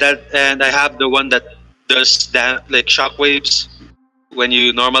 Yeah, that, and I have the one that does that, like shockwaves when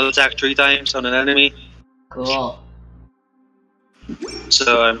you normal attack 3 times on an enemy. Cool.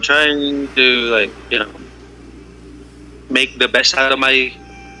 So I'm trying to, like, make the best out of my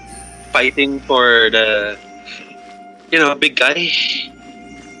fighting for the, big guy.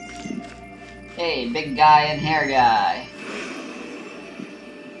 Hey, big guy and hair guy.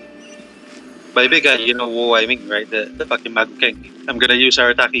 By big guy, you know who I mean, right? The fucking Magukenki. I'm gonna use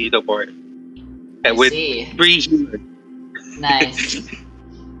Arataki Ito for it. I With see. 3 healers. Nice.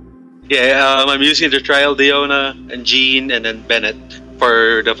 Yeah, I'm using the Trial Diona and Jean and then Bennett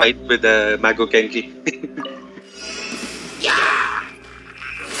for the fight with the Magukenki.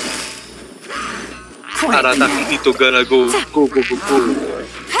 Arataki Ito gonna go.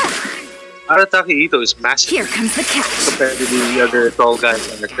 Arataki Ito is massive. Here comes the catch. Compared to the other tall guys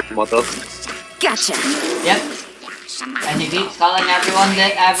on the model. Gotcha. Yep. And he keeps calling everyone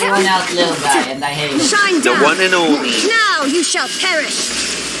else little guy, and I hate it. Shine The down. one and only. Now you shall perish.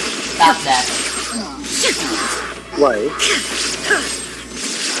 Stop that. Why?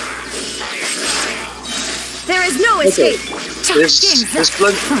 There is no escape. This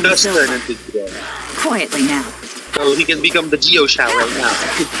plunge does turn into Geo. Quietly now. So he can become the Geo Shao right now.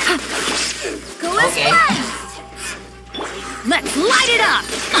 Go as Okay. fast. Let's light it up.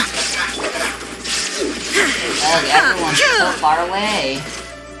 Oh, everyone's so far away.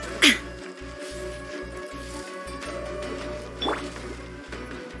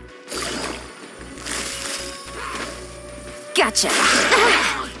 Gotcha.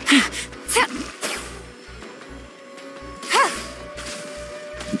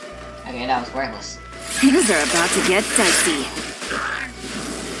 Okay, that was worthless. Things are about to get dicey.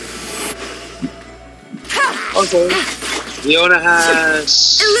 Okay. Leona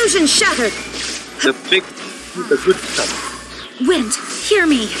has Illusion shattered. the good stuff. Wind, hear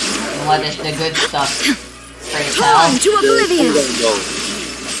me. What is the good stuff? Pray Torn tell. to oblivion.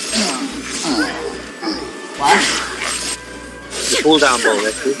 What? The cool down bow,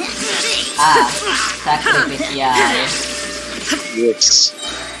 that's it. Ah, sacrifice, yeah. Yes.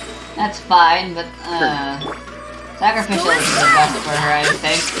 That's fine, but, sacrificial is the best for her, I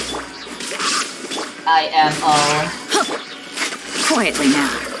think. IMO. Quietly now.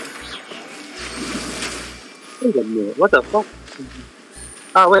 Wait a minute, what the fuck?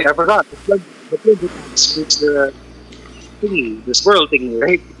 Ah, wait, I forgot. The plug is the thingy, the swirl thingy,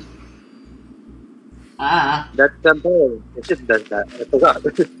 right? Ah, That's temporary. It just does that. I forgot.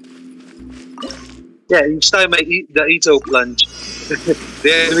 Yeah, each time I eat the Ito plunge,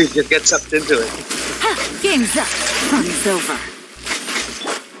 the enemy just get sucked into it. Game's up. Fun's over.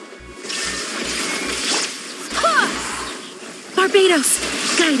 Barbados,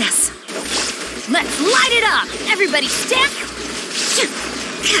 guide us. Let's light it up. Everybody stand.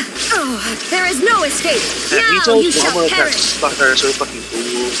 Oh, there is no escape. And Now you Ito's shall normal attacks perish. are so fucking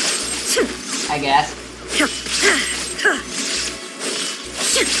cool. I guess.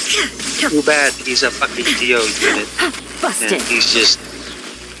 Too bad he's a fucking Geo unit. Busted. And he's just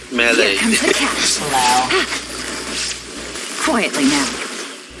Here melee. comes the catch. Allow. Quietly now.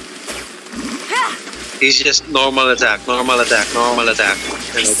 He's just normal attack, normal attack, normal attack. And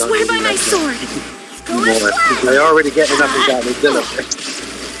I I don't swear by really my like sword. that Go as anymore. well. I already get enough of that with Dylan.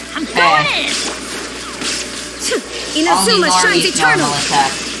 I'm Hey. going in. Only Inazuma shines Nori's eternal. normal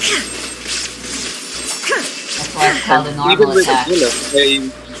attack. That's why it's called a Even normal with attack.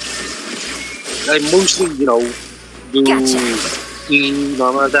 Dylan, I mostly, do Gotcha.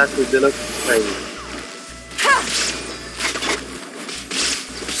 normal attack with Dylan.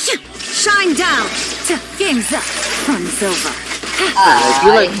 Shine down. Game's up. Fun's over. I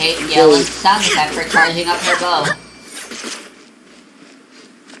feel like I hate yelling sound effect for charging up her bow.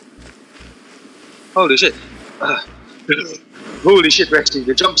 Holy shit. Ah. Holy shit, Resty,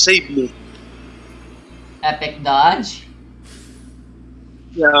 the jump saved me. Epic dodge.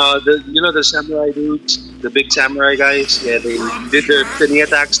 Yeah, the samurai dudes, the big samurai guys. Yeah, they did their spinning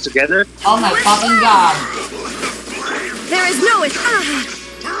attacks together. Oh my fucking god. There is no it.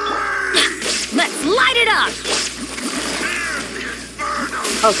 Let's light it up.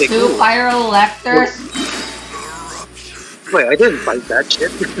 Okay, Two cool. pyrolectors. Wait, I didn't fight that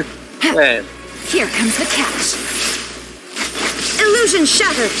shit. Man, Here comes the catch. Illusion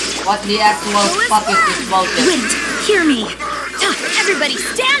shattered. What the actual fuck is this bullshit? Wind, hear me. Everybody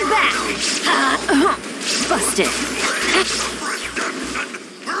stand back. Busted.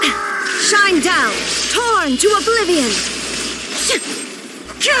 Shine down, torn to oblivion.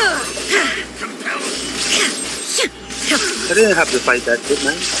 I didn't have to fight that shit,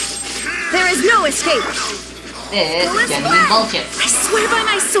 man. There is no escape. This is genuine bullshit. I swear by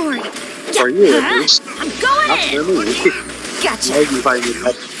my sword. For you, at least. I'm going Not in. for me. Gotcha. How do you find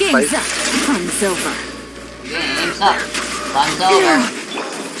that Game's fight? up. Fun's over. Game's up. Fun's over.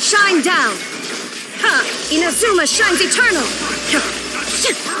 Shine down. Ha! Inazuma shines eternal.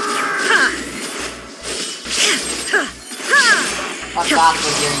 Fuck off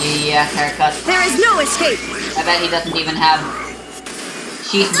with your yee haircut. There is no escape. I bet he doesn't even have...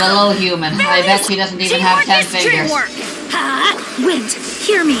 She's below human. I bet she doesn't even have 10 fingers. Wind,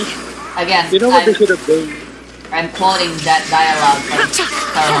 hear me. Again, You know what they should have done? I'm quoting that dialogue from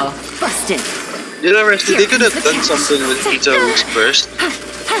Toho. Busted. You know, Resty, they could have done something with Ito's burst.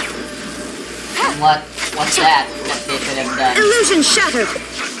 What's that they could have done? Illusion shattered.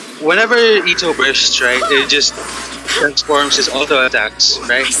 Whenever Ito bursts, right, it just transforms his auto attacks,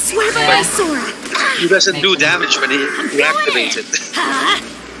 right? I swear by my sword. He doesn't do damage when he reactivates it.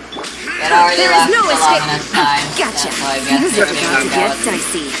 It already There is lasted no a long escape. enough time. Gotcha. That's why I guess This they're is gonna about to get out.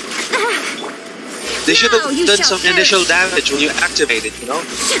 dicey. They should Now have you done shall some perish. initial damage when you activate it, you know?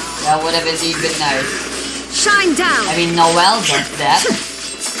 That would have indeed been nice. Shine down. I mean, Noel does that.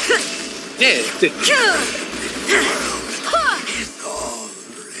 Yeah.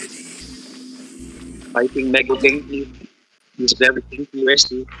 Fighting Mega Genki. He's very kinky,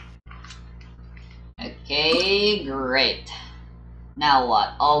 Resty. Okay, great. Now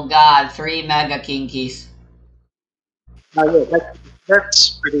what? Oh god, 3 Mega Kinkies. Yeah, that's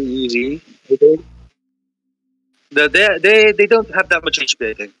pretty easy, I think. They don't have that much HP,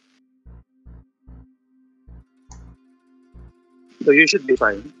 I think. So you should be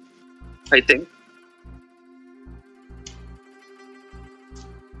fine, I think.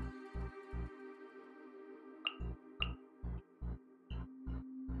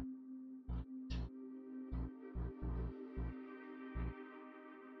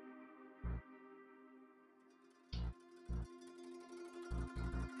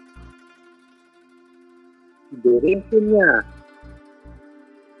 Dirinkin niya.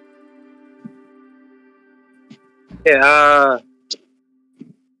 Yeah,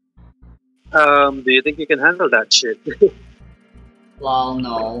 do you think you can handle that shit? Lol,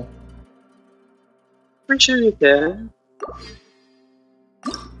 no. I'm sure you can.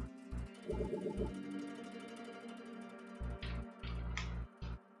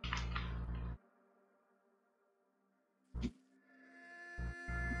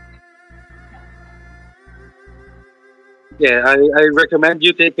 Yeah, I recommend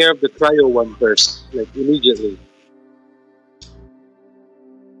you take care of the cryo one first, like immediately.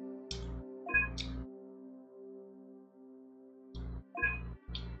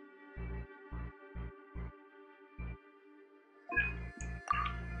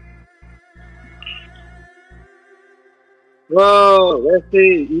 Whoa, let's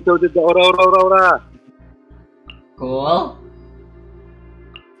see. Ito did the aura Cool.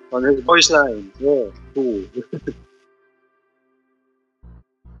 on his voice line. Yeah, cool.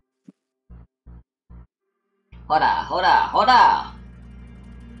 Hoda, hoda, hoda!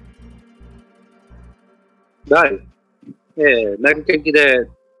 Die. Yeah, Nagkinky dead.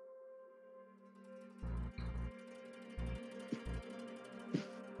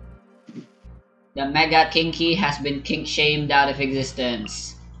 The Mega Kinky has been kink-shamed out of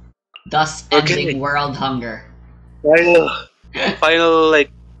existence, thus ending Okay. world hunger. Final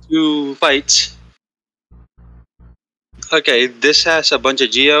like 2 fights. Okay, this has a bunch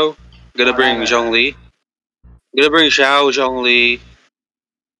of Geo. Gonna bring Whatever. Zhongli. Gonna bring Xiao, Zhongli,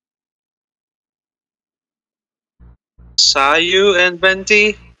 Sayu, and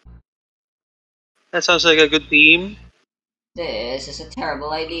Venti. That sounds like a good team. This is a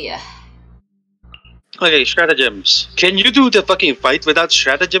terrible idea. Okay, stratagems. Can you do the fucking fight without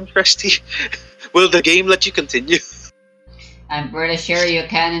stratagems, Presty? Will the game let you continue? I'm pretty sure you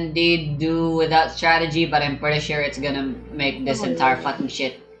can indeed do without strategy, but I'm pretty sure it's gonna make this entire fucking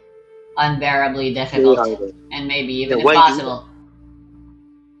shit unbearably Way difficult harder. and maybe Yeah, even why do that? impossible.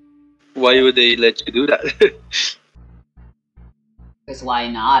 Why would they let you do that? Because why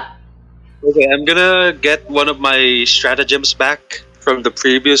not? Okay, I'm gonna get one of my stratagems back from the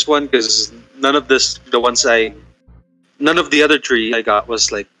previous one because none of none of the other three I got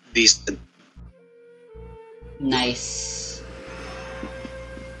was like decent. Nice.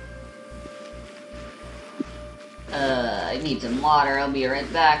 I need some water. I'll be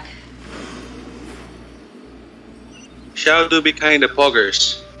right back. Shall do be kind of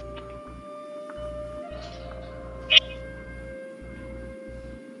poggers.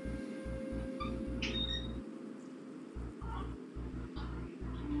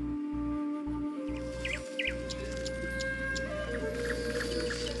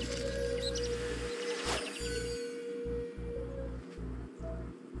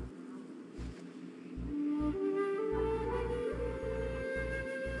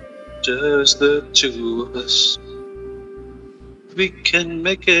 Just the two of us. We can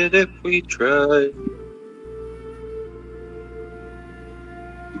make it if we try.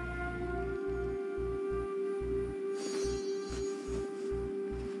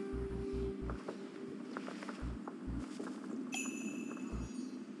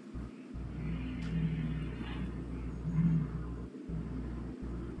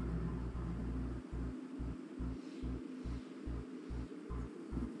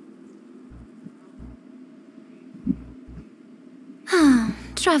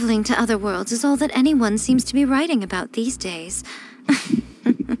 Traveling to other worlds is all that anyone seems to be writing about these days.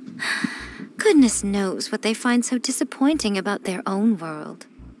 Goodness knows what they find so disappointing about their own world.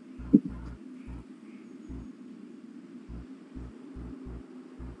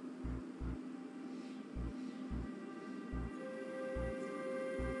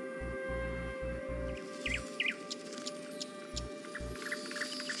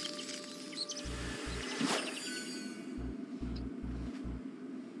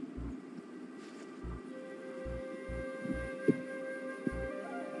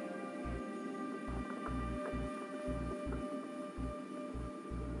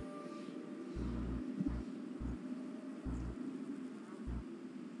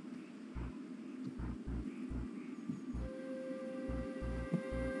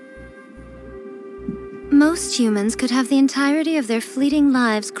 Most humans could have the entirety of their fleeting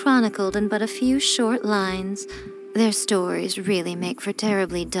lives chronicled in but a few short lines. Their stories really make for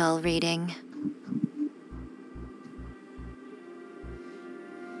terribly dull reading.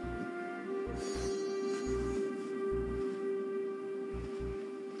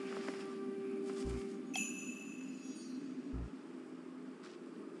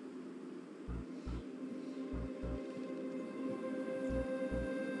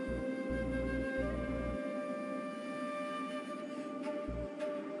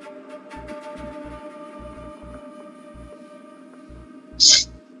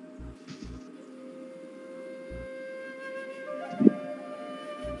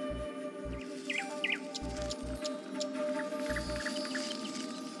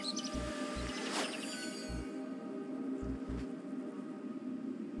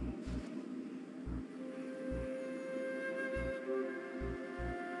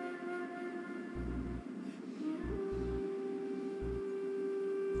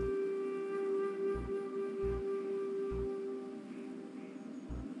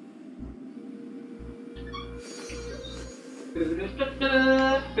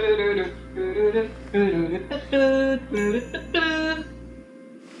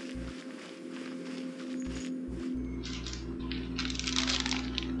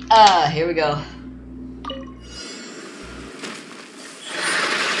 Here we go.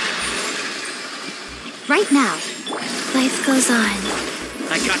 Right now. Life goes on.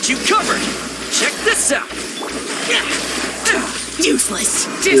 I got you covered. Check this out. Useless.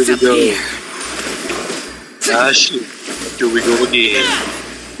 Here we go. Disappear. Ah, shit. Here we go again.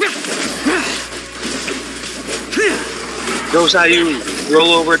 Go, Sayu.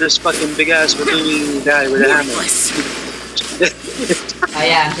 Roll over this fucking big ass balloon guy with a hammer. Worthless. Oh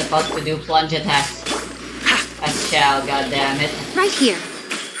yeah, I'm supposed to do plunge attacks. I shall, goddammit. Right here.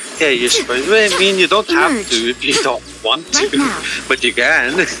 Yeah, you're supposed to. I mean, you don't have Emerge. to if you don't want to. Right now. But you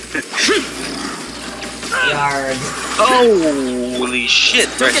can. Yard. Holy shit,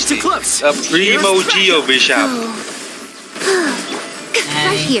 Don't get too Rusty. close. A primo Here's Geo Bishop.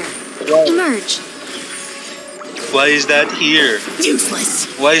 Right here. Emerge. Why is that here? Useless.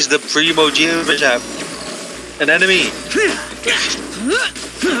 Why is the primo Geo Bishop an enemy?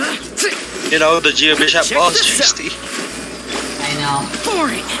 You know, the Geo Bishop Check boss, this out. Rusty. I know.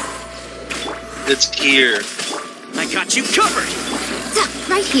 Boring. It's here. I got you covered.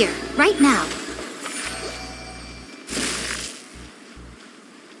 Right here, right now.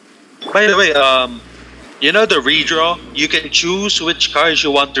 By the way, you know the redraw? You can choose which cards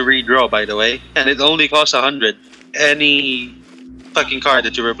you want to redraw, by the way. And it only costs 100. Any fucking card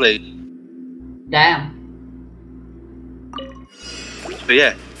that you ever played. Damn. So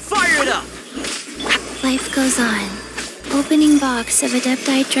yeah. Fire it up. Life goes on. Opening box of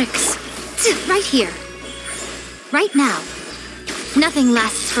Adepti tricks. Right here. Right now. Nothing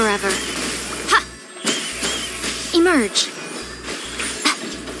lasts forever. Ha! Emerge.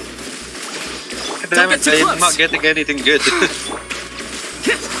 Damn get it, too I'm close. not getting anything good.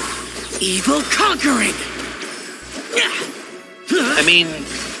 Evil conquering. I mean,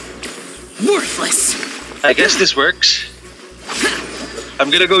 Worthless. I guess this works. I'm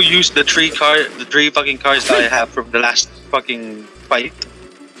gonna go use the three fucking cards that I have from the last fucking fight.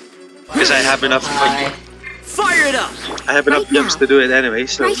 Because I have enough Hi. Fire it up. I have enough Right jumps now. to do it anyway,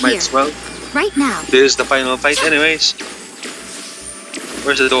 so Right might here. as well. Right now. This is the final fight anyways.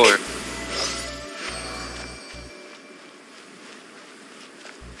 Where's the door?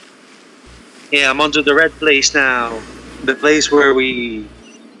 Yeah, I'm onto the red place now. The place where we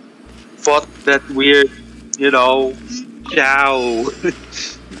fought that weird, Chow.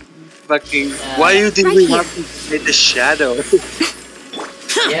 Fucking. Why did Right we here. have to fight the shadow?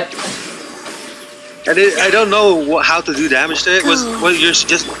 Yep. I don't know how to do damage to it. Were you just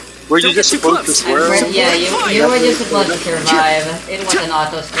Don't get too supposed to close. swirl? Yeah, you were just supposed to survive. It was an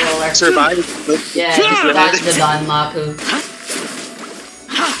auto scroller. Survive? Yeah, just dodge the Danmaku.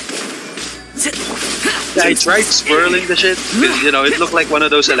 Yeah, I tried swirling the shit. 'Cause, it looked like one of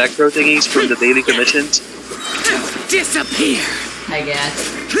those electro thingies from the daily commissions. Disappear. I guess.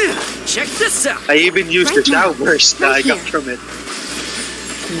 Check this out. I even used the Right now. Chow burst that I Right got here. from it.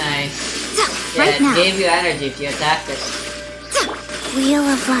 Nice. Yeah, Right it now. gave you energy if you attacked it. Wheel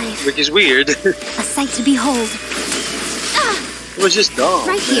of life. Which is weird. It A sight to behold. was just dumb.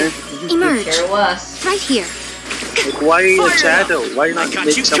 Right here. man. Emerge. Sure was. Right here. Like, why a Fire shadow? up. Why I not got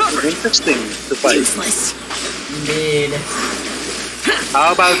make you something covered. interesting to fight? Useless. Indeed.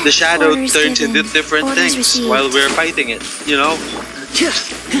 How about the shadow Orders turns given. into different Orders things received. while we're fighting it?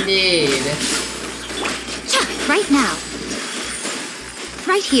 Indeed. Right now.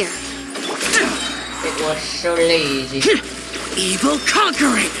 Right here. It was so lazy. Evil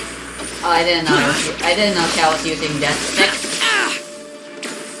conquering. Oh, I didn't know. I didn't know Chow was using Death Stick.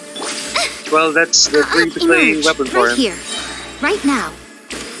 Well, that's the free-to-play Emerge. weapon for Right him. here. Right now.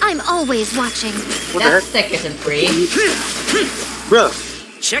 I'm always watching. What the Death heck? Stick isn't free. Bruh,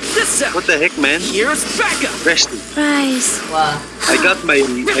 Check this out. what the heck, man? Here's backup. Resty. Rise. Well, I got my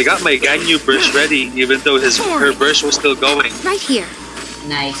Ganyu burst ready, even though her burst was still going. Right here.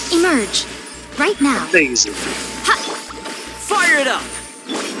 nice. Emerge. Right now. Lazy. Fire it up.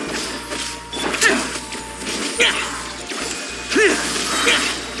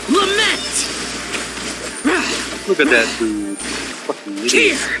 Lament. Look at that dude. Fucking idiot.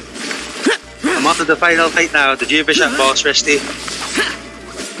 Here. I'm on to the final fight now. The G Bishop boss, Resty.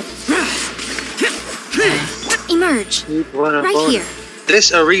 Nice. Emerge. Right here.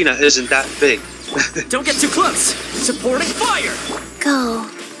 This arena isn't that big. Don't get too close. Supporting fire. Go.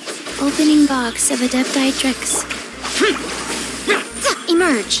 Opening box of Adepti tricks.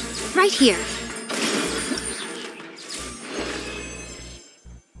 Emerge. Right here.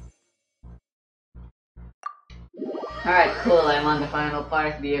 Alright, cool. I'm on the final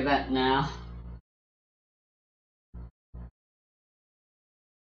part of the event now.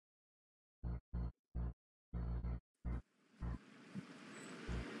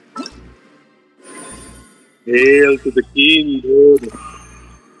 Hail to the king, dude.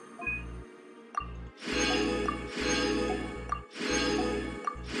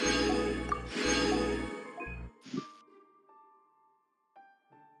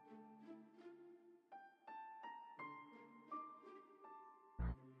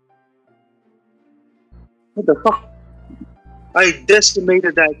 What the fuck? I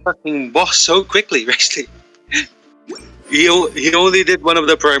decimated that fucking boss so quickly, Resty. He only did one of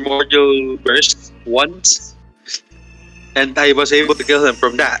the primordial bursts once, and I was able to kill him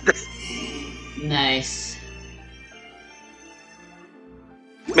from that. Nice.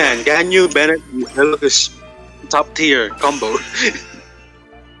 Man, Ganyu, Bennett, look is top tier combo.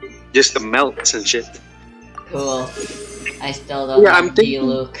 Just the melts and shit. Cool. I still don't Yeah, have I'm thinking-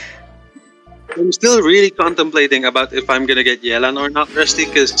 D-Luke. I'm still really contemplating about if I'm gonna get Yelan or not, Rusty,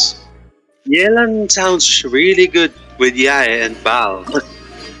 because Yelan sounds really good with Yae and Bal.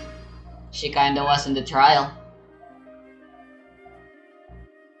 She kinda was in the trial.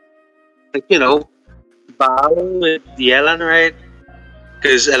 Like, Bao with Yelan, right?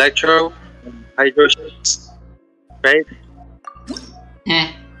 Because Electro, Hydro shits, right?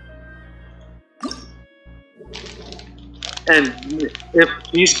 Eh. And if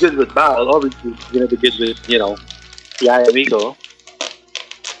he's good with Bao, obviously he's gonna be good with, Yaya Amigo.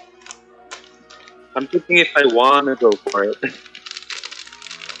 I'm thinking if I wanna go for it.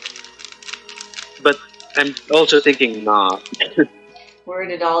 But I'm also thinking not. Where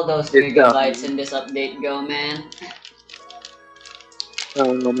did all those It's gigabytes in this update go, man?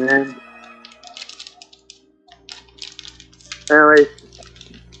 oh man. Anyway,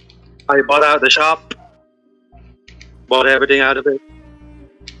 I bought out the shop, bought everything out of it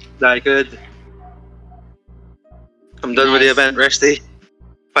that I could. I'm done with the Nice. event, Resty.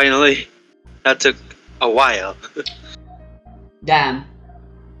 Finally. That took a while. Damn.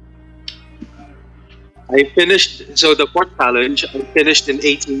 I finished, so the fourth challenge, I finished in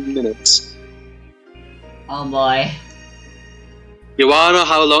 18 minutes. Oh boy. You wanna know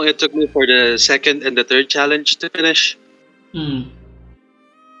how long it took me for the second and the third challenge to finish?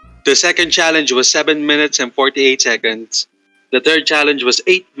 The second challenge was 7 minutes and 48 seconds. The third challenge was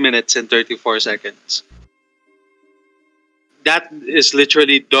 8 minutes and 34 seconds. That is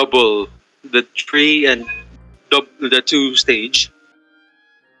literally double the 3 and the 2 stage.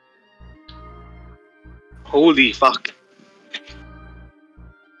 Holy fuck.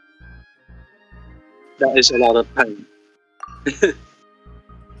 That is a lot of time.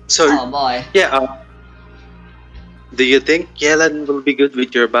 So, Oh boy. yeah, do you think Yelan will be good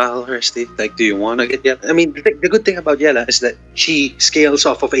with your battle, Rusty? Like, do you want to get Yelan? I mean, the good thing about Yelan is that she scales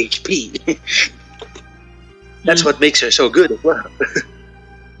off of HP. That's what makes her so good as well.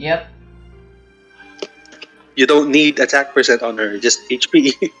 Yep. You don't need attack percent on her, just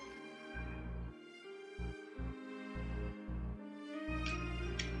HP.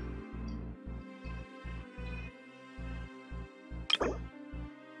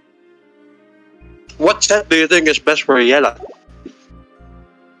 What set do you think is best for Yelan?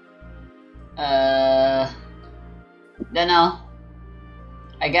 Dunno.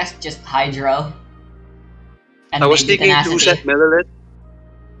 I guess just Hydro. And I was maybe thinking Tenacity. 2-set Millilith.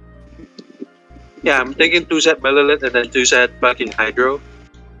 Yeah, I'm thinking 2-set Millilith and then 2-set fucking Hydro.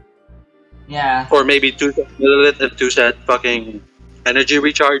 Yeah. Or maybe 2-set Millilith and 2-set fucking Energy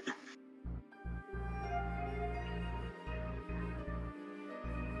Recharge.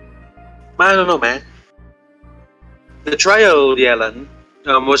 I don't know, man. The trial Yelan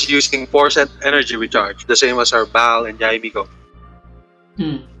was using 4-set Energy Recharge, the same as our Bal and Yaimiko.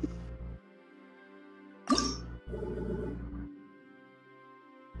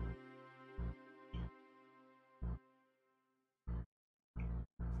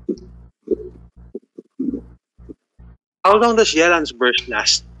 How long does Yelan's burst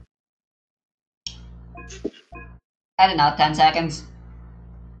last? I don't know, 10 seconds?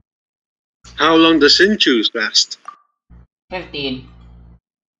 How long does Sinchu's last? 15.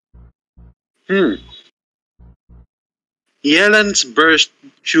 Yelan's burst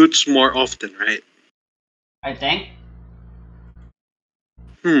shoots more often, right? I think.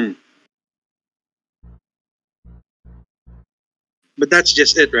 But that's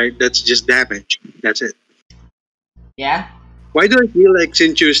just it, right? That's just damage. That's it. Yeah? Why do I feel like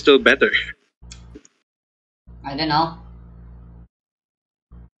Sinchu is still better? I don't know.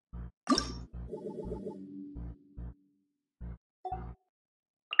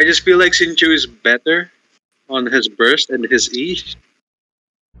 I just feel like Sinchu is better on his burst and his E.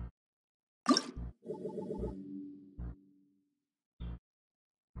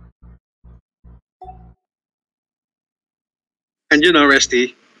 And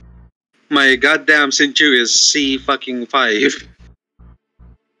Resty, my goddamn Sinchu is C fucking 5.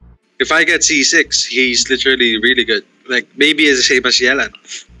 If I get C6, he's literally really good. Like, maybe it's the same as Yelan.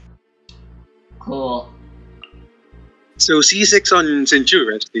 Cool. So C6 on Sinchu,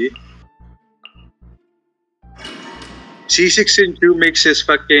 Rusty. C6 Sinchu makes his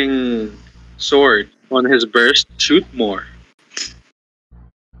fucking sword on his burst shoot more.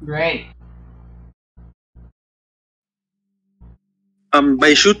 Great.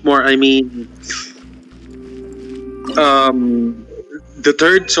 By shoot more, I mean the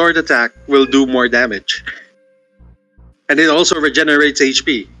third sword attack will do more damage. And it also regenerates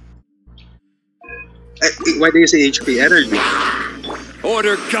HP. Why do you say HP? Energy.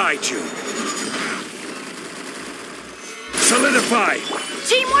 Order guide you. Solidify.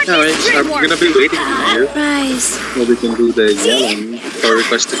 Teamwork Alright, is I'm dreamwork. gonna be waiting for you. Rise. So we can do the Yelan for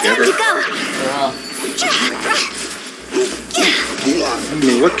request together. Time to go. Cool. I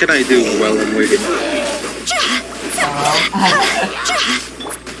mean, what can I do while I'm waiting?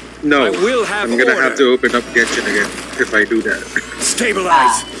 No, I will have I'm gonna order. have to open up Genshin again if I do that.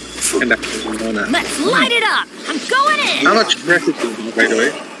 Stabilize. And that's Mona. Let's light it up! I'm going in! How much credit do you have, by the way?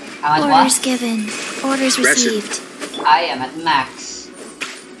 How much Orders what? given. Orders Resin. received. I am at max.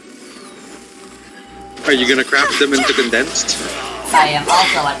 Are you gonna craft them into condensed? I am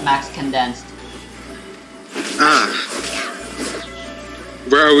also at max condensed. Ah.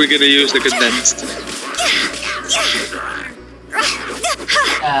 Where are we gonna use the condensed?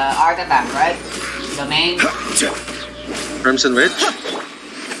 Artifact, right? Domain? Crimson Ridge?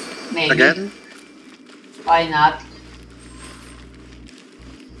 Maybe. Again? Why not?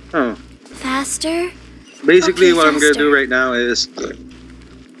 Oh. Faster? Basically, Okay, what I'm gonna faster. do right now is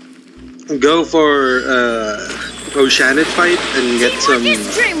go for Oceanic fight and get some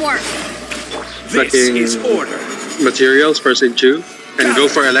Dreamwork! This fucking is order. materials for Sinchu and go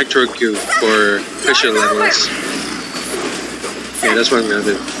for Electro Cube for official levels. Yeah, that's what I'm gonna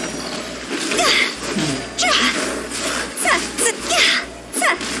do.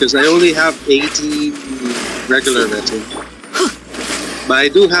 Because I only have 80 regular resin. But I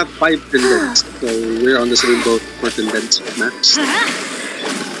do have 5 condensed, so we're on the same boat for condensed max.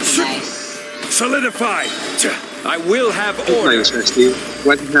 Nice. Solidify. I will have order. Nice, actually.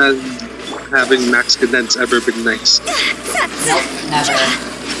 When has having max condensed ever been nice? Nope, never.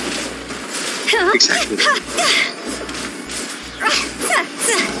 Exactly.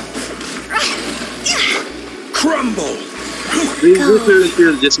 Crumble. We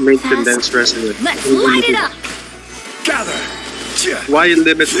literally just make condensed resin. Let's light it up! Gather. Why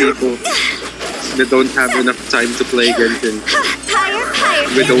limit people that don't have enough time to play Genshin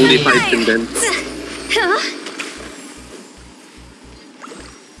Higher, with only 5 condensed? Huh?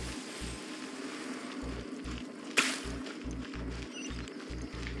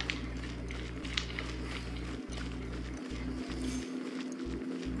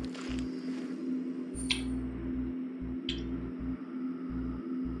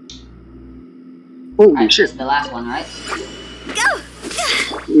 Holy Alright, shit. this is the last one, right?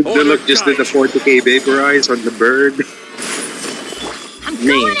 The look just did the 40k vaporize on the bird. I'm Man.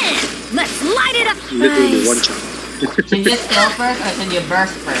 going in! Let's light it up! Literally Nice. one shot. Should you skill first or should you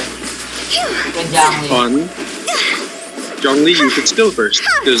burst first? With Zhongli. On Zhongli, you should skill first.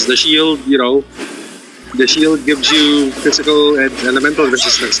 Because the shield, you know, the shield gives you physical and elemental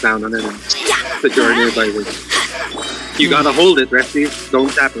resistance down on enemies that you're nearby with. You gotta hold it, Resty.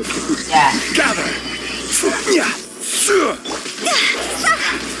 Don't tap it. Yeah. Gather.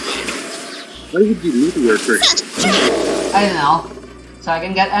 Why would you meteor first? I don't know. So I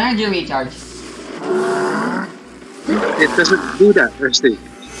can get energy recharge. It doesn't do that, Resty.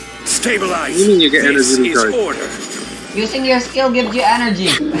 Stabilize. You mean you get This energy is recharge? order. Using your skill gives you energy.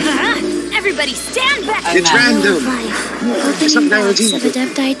 Everybody stand back! I'm It's at- random. Life. It's not Opening guaranteed. box of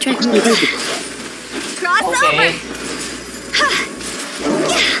Adepti Trek. Cross Okay.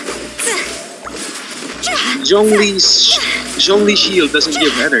 Zhongli's shield doesn't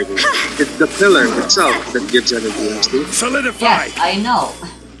give energy. It's the pillar itself that gives energy, Resty. Solidify. Yes, I know.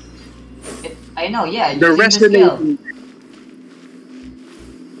 I know, yeah. The using skill. resonating.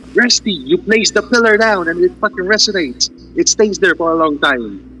 Resty, you place the pillar down and it fucking resonates. It stays there for a long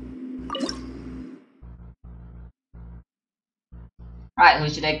time. Alright, who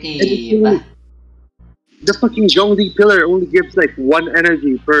should I keep? And the fucking Zhongli pillar only gives like 1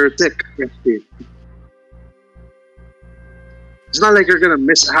 energy per tick, Resty. It's not like you're gonna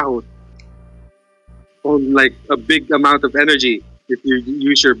miss out on like a big amount of energy if you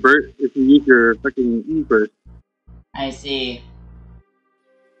use your fucking E burst. I see.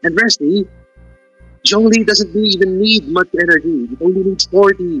 And Resty, Zhongli doesn't even need much energy. It only needs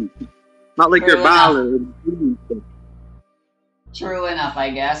 40. Not like your True Valor. True enough, I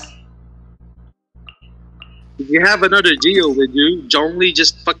guess. If you have another Geo with you, Zhongli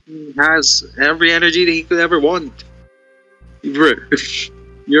just fucking has every energy that he could ever want. Bruh,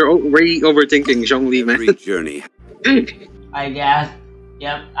 you're way overthinking Zhongli, man. Every journey. I guess.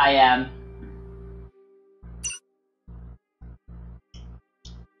 Yep, I am.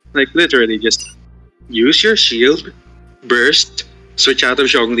 Like literally, just use your shield, burst, switch out of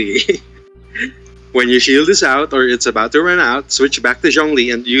Zhongli. When your shield is out or it's about to run out, switch back to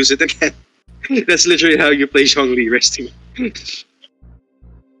Zhongli and use it again. That's literally how you play Zhongli resting.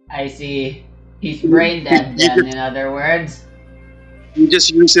 I see. He's brain dead then, in other words. You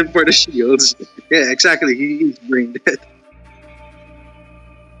just use him for the shields. Yeah, exactly. He's brain dead.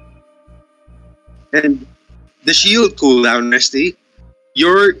 And the shield cooldown, Resty,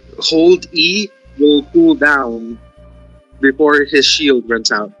 your hold E will cool down before his shield runs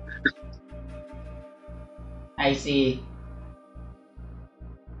out. I see.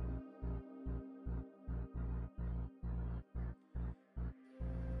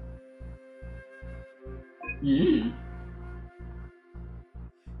 Mm.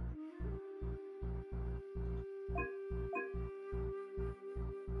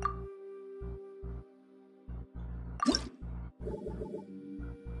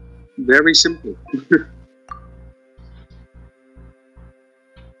 Very simple.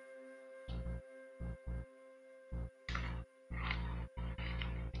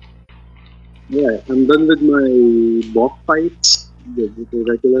 Yeah, I'm done with my boss fights. The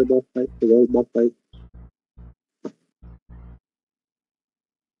regular boss fight, the world boss fight.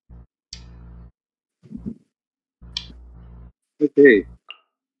 Okay.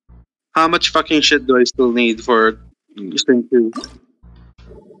 How much fucking shit do I still need for this thing to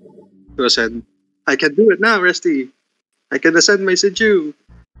ascend? I can do it now, Resty. I can ascend my Siju.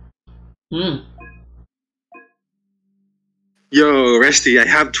 Hmm. Yo, Resty, I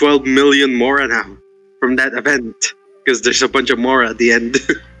have 12 million Mora now from that event. Because there's a bunch of Mora at the end.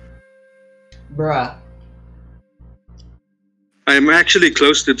 Bruh. I'm actually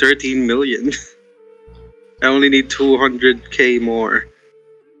close to 13 million. I only need 200k more.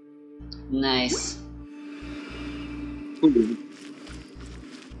 Nice.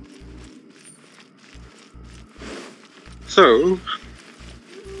 So,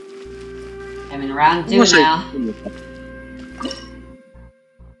 I'm in round 2 what was now.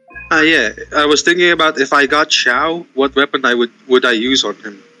 Yeah, I was thinking about if I got Xiao, what weapon would I use on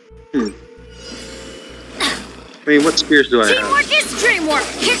him? I mean, what spears do I have? Teamwork is dreamwork.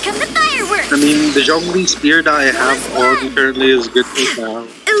 Here come the fireworks. I mean, the Zhongli spear that I have on currently is good for Xiao.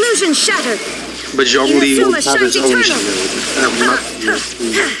 Illusion shattered. But Zhongli Inazuma won't have his shines own eternal. shield. And I'm not used to.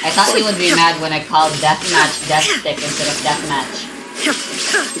 I thought you would be mad when I called Deathmatch Death Stick instead of Deathmatch.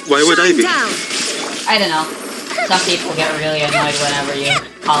 Why would I be? Down. I don't know. Some people get really annoyed whenever you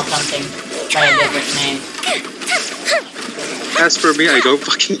call something by a different name. As for me, I don't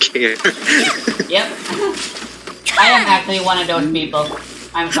fucking care. Yep. I am actually one of those people.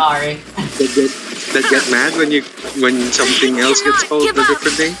 I'm sorry. that get mad when something else gets called a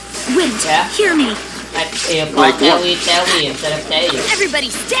different name? Wind, Yeah. hear me. Like, you call Like what? Tewi instead of Teiyu. Everybody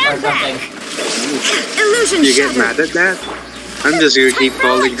Or stand back. something. Illusion You get shattered. mad at that? I'm just gonna keep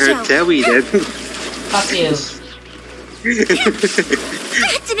calling her Tewi then. Fuck you.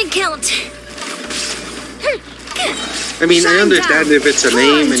 That didn't count. I mean, I Shine understand down. if it's a Fall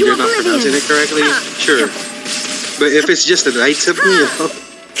name and into you're not oblivion. pronouncing it correctly, sure. But if it's just an item, you know,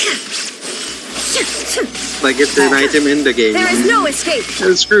 like it's an item in the game, There is no escape.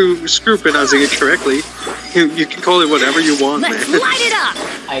 and screw pronouncing it correctly. You can call it whatever you want, Let's man. light it up.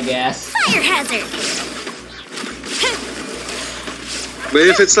 I guess. Fire hazard. But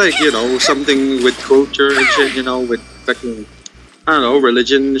if it's like, you know, something with culture and shit, you know, with fucking, I don't know,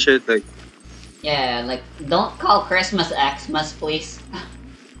 religion and shit, like, Yeah, like, don't call Christmas Xmas, please.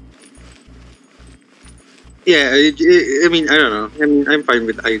 yeah, I mean, I don't know. I mean, I'm fine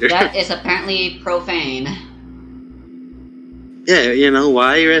with either. That is apparently profane. Yeah, you know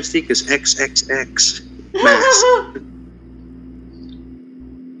why, Rusty? Because XXX. Mass.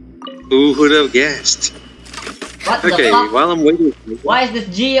 Who would have guessed? What Okay, the fuck? while I'm waiting. Why does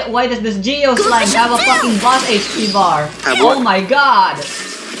this Geo slime have a fucking boss HP bar? Have Oh what? my god!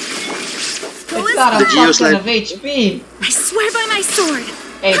 It's got a The Geo fuck ton slime- of HP. I swear by my sword.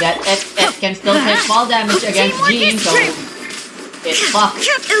 Hey, it can still take fall damage against Teamwork Jean, is so true. it's fucked.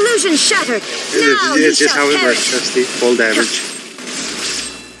 Illusion shattered. Now you It's just shall how it perish. works, Rusty. Full damage.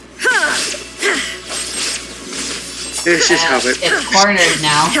 It's just how it. It's cornered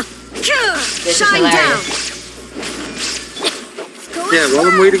now. This is Shine hilarious. down. Yeah, while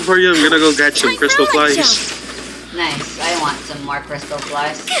I'm waiting for you, I'm gonna go catch some crystal flies. Nice. I want some more crystal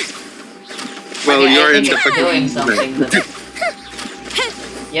flies. Well, Okay, you're I in think the it's doing fucking. something. But...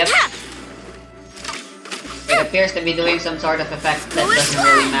 Yep. It appears to be doing some sort of effect that doesn't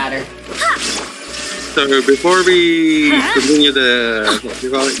really matter. So before we continue the what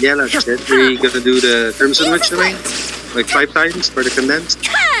you call it, yellow shit, we gonna do the Crimson Witch thing, like 5 times for the condensed.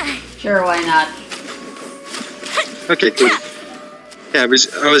 Sure, why not? Okay, cool. Yeah, I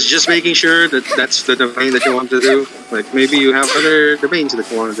was just making sure that that's the domain that you want to do. Like maybe you have other domains that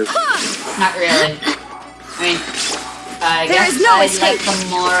you want to do. Not really. I mean, I There guess is no I'd escape. like some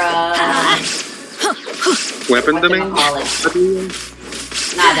more, Weapon domain. whatchamacallit. What do you-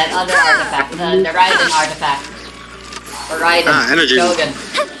 Nah, that other artifact, the Raiden artifact. Or Raiden. Energy. Shogun.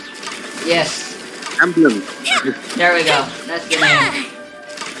 Yes. Emblem. There we go. That's the name.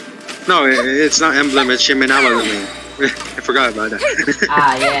 No, it's not emblem. It's Shiminawa domain. I forgot about that.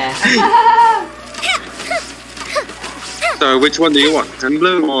 Ah, yeah. So which one do you want?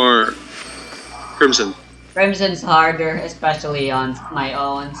 Emblem or Crimson? Crimson's harder, especially on my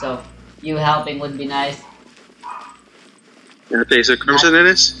own, so you helping would be nice. Okay, so Crimson it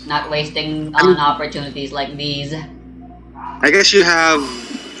is. Not wasting I on mean, opportunities like these. I guess you have.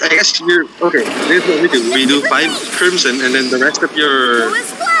 I guess you're okay. This is what we do. We do 5 Crimson, and then the rest of your Go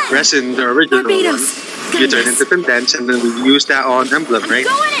splash! resin, the original one, Torpedoes! you turn into condense, and then we use that on emblem, right?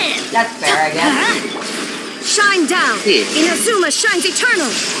 Going in! That's fair, I guess. Shine down! Yeah. Inazuma shines eternal!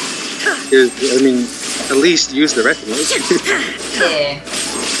 'Cause, I mean, at least use the resin, right? Yeah.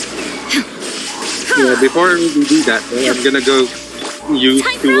 Yeah, before we do that, I'm gonna go use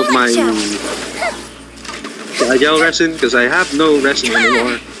Time 2 for of my electro. Agile resin because I have no resin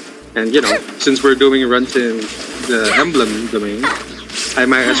anymore. And you know, since we're doing runs in the emblem domain, I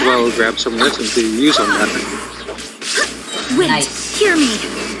might as well grab some resin to use on that. Wait, Nice. hear me.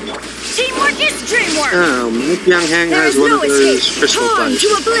 Teamwork is dreamwork! Yang Hang There has is one no of those escape! crystal Torn flies. to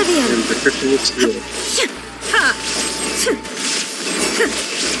oblivion! And the crystal steel. Ha!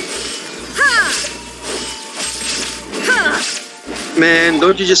 Ha! Ha! Man,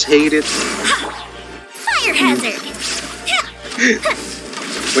 don't you just hate it Fire hazard!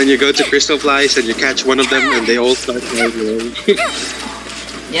 when you go to crystal flies and you catch one of them and they all start flying away?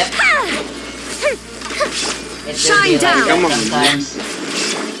 Yep. It should Shine be like down. that Come on. sometimes.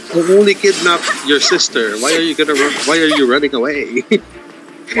 You only kidnapped your sister. Why are you gonna run? Why are you running away?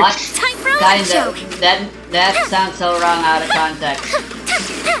 What? Time for a Kinda. joke! That sounds so wrong out of context.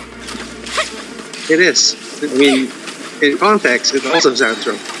 It is. I mean, in context, it also sounds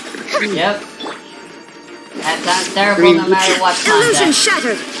wrong. Yep. That sounds terrible I mean, no matter what Illusion context.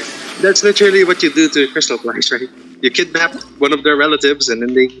 shattered! That's literally what you do to crystal flies, right? You kidnap one of their relatives and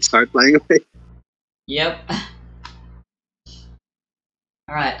then they start flying away. Yep.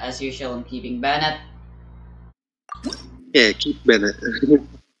 Alright, as usual, I'm keeping Bennett. Yeah, keep Bennett.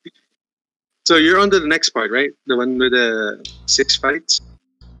 So you're on to the next part, right? The one with the 6 fights?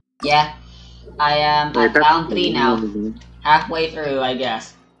 Yeah. I am Right, at round 3 now. Halfway through, I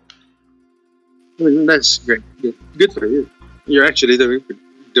guess. That's great. Good for you. You're actually doing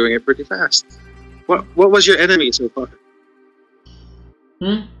it pretty fast. What was your enemy so far?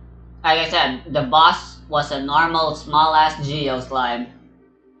 Like I said, the boss was a normal small-ass Geo slime.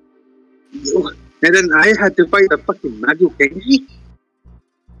 And then I had to fight a fucking Magu Kenji?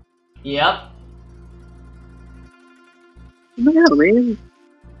 Yep. No, man.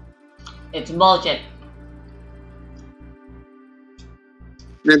 It's bullshit.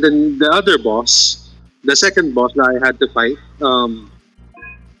 And then the other boss, the second boss that I had to fight,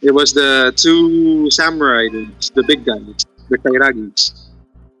 it was the 2 samurai dudes, the big guys, the Kairagis.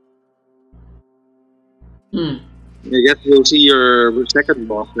 I guess you'll see your second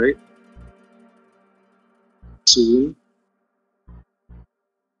boss, right? Soon.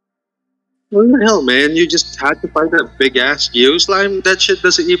 What the hell, man? You just had to fight a big ass Geo slime? That shit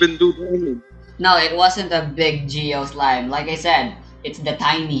doesn't even do damage. No, it wasn't a big Geo slime. Like I said, it's the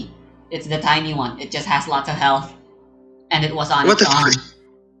tiny one. It just has lots of health. And it was on What its the own. fuck?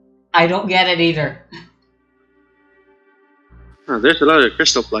 I don't get it either. Oh, there's a lot of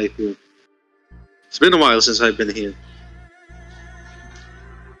crystal fly here. It's been a while since I've been here.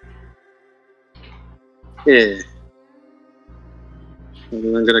 Yeah. And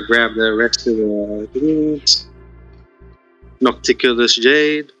then I'm gonna grab the rest of the things. Nocticulus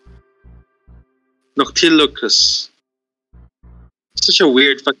Jade. Noctilucus. Such a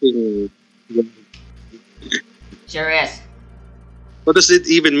weird fucking... Sure is. What does it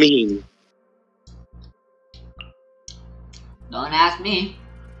even mean? Don't ask me.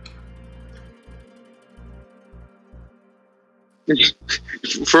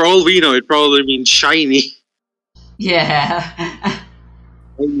 For all we know, it probably means shiny. Yeah.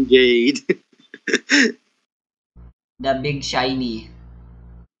 Jade. The big shiny.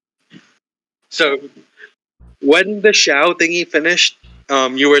 So, when the Xiao thingy finished,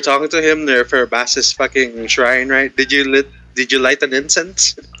 you were talking to him there for Bass's fucking shrine, right? Did you light an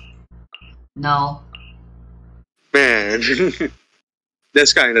incense? No. Man,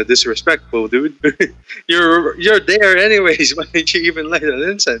 that's kind of disrespectful, dude. you're there anyways. Why didn't you even light an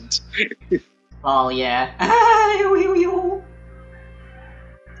incense? Oh yeah.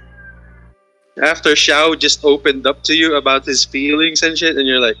 After Xiao just opened up to you about his feelings and shit, and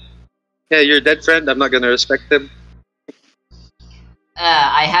you're like, "Yeah, you're a dead friend. I'm not gonna respect him."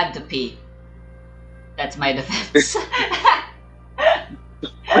 I had to pee. That's my defense.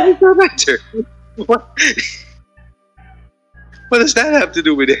 What does that matter? What? What does that have to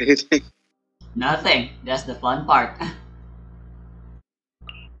do with anything? Nothing. That's the fun part.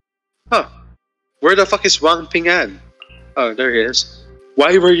 Huh. Where the fuck is Wang Ping'an? Oh, there he is.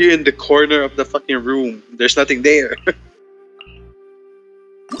 Why were you in the corner of the fucking room? There's nothing there.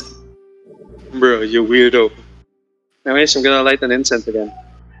 Bro, you weirdo. Anyways, I'm gonna light an incense again.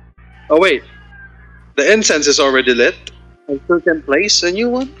 Oh wait, the incense is already lit. I still can place a new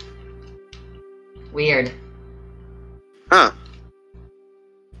one? Weird. Huh.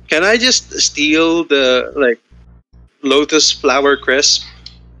 Can I just steal the lotus flower crisp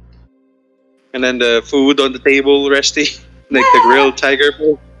and then the food on the table, Resty? Like the grilled tiger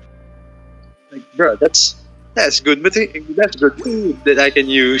food? Like, bro, that's good material. That's good food that I can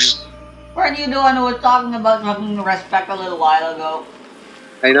use. Weren't you the one who was talking about fucking respect a little while ago?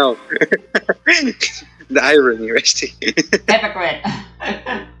 I know. The irony, Resty. Hypocrite.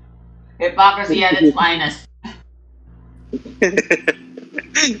 Hypocrisy at its finest.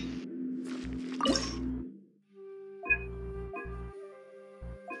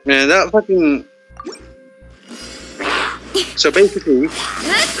 Man, that fucking. So basically,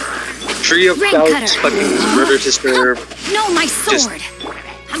 Tree of Ring Doubt's cutter. fucking brother sister No, my sword.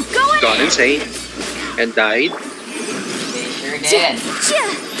 I'm going got in. insane and died, They sure did.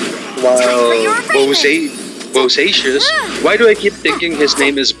 while your arraignment. Bosacious. Why do I keep thinking his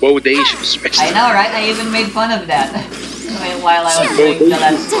name is Bodacious? I know, right? I even made fun of that while I was doing the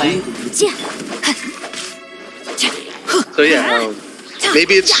Let's Play. So yeah,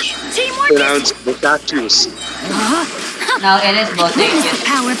 maybe it's pronounced Bodacious. No, it is bodacious.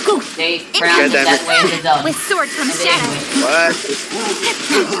 Power of goo. They pronounce it that way in the zone. With sword from In the shadow. English. What?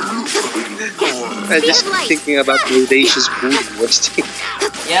 I'm just thinking about Bodacious food.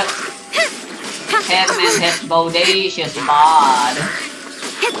 Yep. Him and his bodacious bod.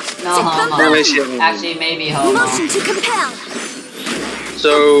 No homo. Actually, maybe homo. Motion to compel.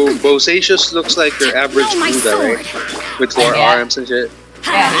 So Bosacious looks like your average No, my Buddha, sword. right? With 4 Yeah. arms and shit.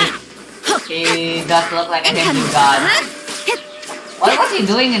 Yeah, he does look like a Hindu god. What was he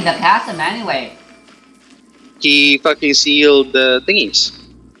doing in the chasm anyway? He fucking sealed the thingies,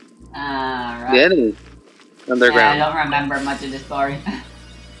 Right. the enemy, Yeah, I underground. don't remember much of the story.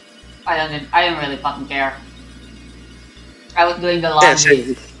 I didn't really fucking care. I was doing the Yeah,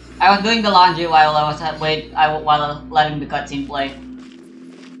 laundry. same. I was doing the laundry while I was while letting the cutscene play.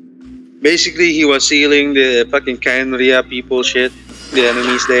 Basically, he was sealing the fucking Kanria people shit, the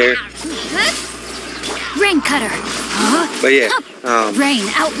enemies there. Ring cutter. But yeah, Rain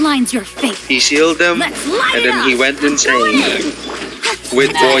outlines your fate. he sealed them, Let's light and it then up. he went insane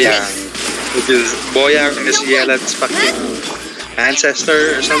with Boyang, which is Boyang is Yelan's fucking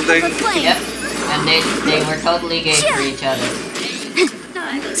ancestor or something. Yep. And they were totally gay for each other.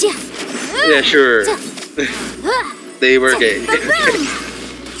 Yeah, sure. They were gay.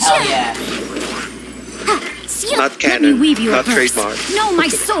 Hell yeah. Not Let me canon, weave you not a verse. trademark, No, my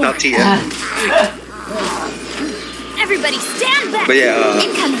sword. not TM. Everybody stand back. But yeah,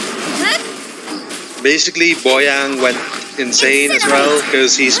 Incoming. basically Boyang went insane as well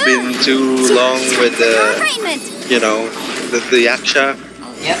because he's been too long with the, Arraignment. you know, the yaksha.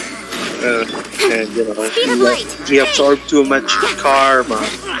 Yep. And you Speed of know, light. he absorbed too much karma.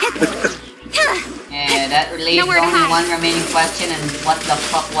 Yeah, that leaves Nowhere to only hide. one remaining question, and what the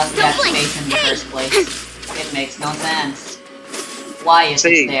fuck was that Don't blink. space in the Hey. first place? It makes no sense. Why is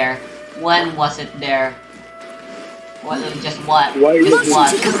Say. it there? When was it there? Just what? Why Just did- Motion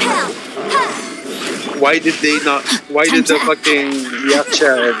what? to compel. Why did they not? Why did the fucking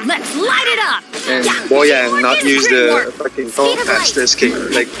yaksha Let's light it up. and Yeah, Boyang not use the Dreamwork. fucking Speed of compass to light. escape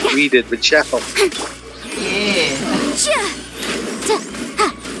like we did with Shao?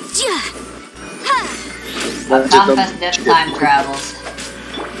 Yeah. A Magic compass of that shit. time travels.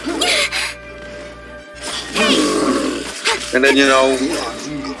 And then you know,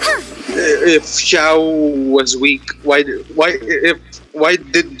 if Xiao was weak, why did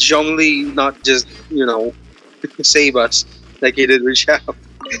Zhongli not just save us like he did with Xiao?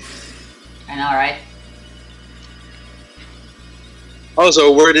 I know, right?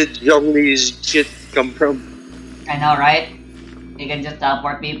 Also, where did Zhongli's shit come from? I know, right? You can just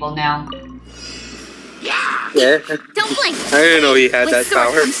teleport people now. Yeah, Don't blink. I didn't know he had With that sword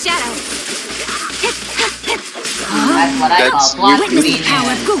power. from shadow. That's what I call That's- plot Witness the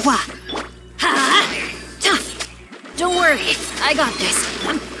power of convenience. Guwa. Don't worry, I got this.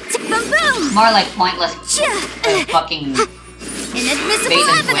 Boom, boom. More like pointless fucking Inadmissible bait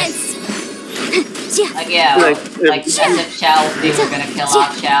and evidence. like yeah, Like, like as if Shao they were gonna kill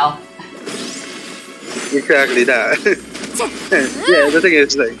off Shao. Exactly that. Yeah, the thing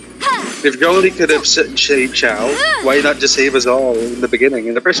is, like, if Zhongli could have saved Xiao, why not just save us all in the beginning,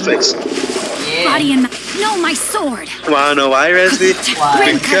 in the first place? Yeah. Body and no, my sword. Wanna know why, Resli?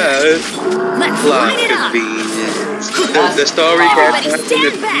 Why? Because Let's plot light it up. convenience. The story can't Everybody happen stand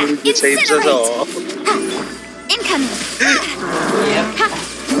if back. it saves us Incinerate. all. Incoming. Yep.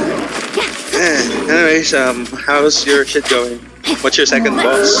 Anyways, how's your shit going? What's your second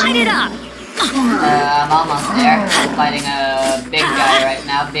Let's boss? light it up. I'm almost there. I'm fighting a big guy right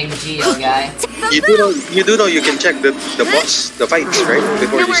now, big Geo guy. You do know you can check the boss, the fights, right?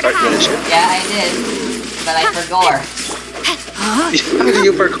 Before you start the shit. Yeah, I did, but I forgot.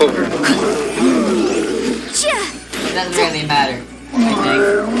 You forgot. It doesn't really matter, I think.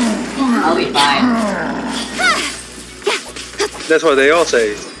 I'll be fine. That's what they all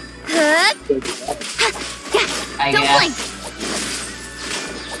say. I Don't guess.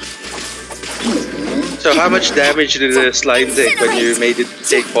 So how much damage did the slime take when you made it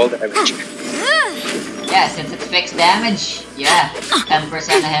take fall damage? Yeah, since it's fixed damage, yeah. 10% of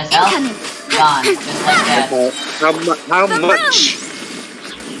his health, gone. Just like that. How much?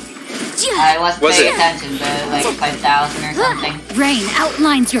 I wasn't Was paying it? attention, but like 5,000 or something. Rain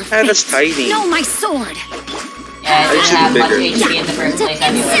outlines your Ah, that's face. tiny. No, my sword. Yeah, it didn't have much bigger. HP in the first place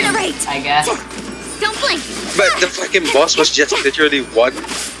anyway, Incinerate. I guess. Don't blink. But the fucking boss was just literally one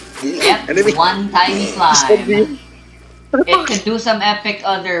Yep, enemy. one tiny slime. It could do some epic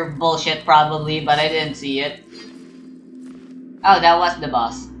other bullshit probably, but I didn't see it. Oh, that was the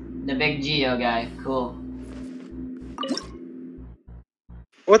boss. The big Geo guy. Cool.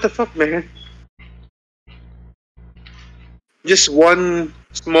 What the fuck, man? Just one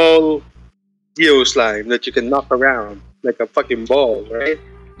small Geo slime that you can knock around like a fucking ball, right?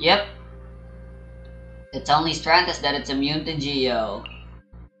 Yep. Its only strength is that it's immune to Geo.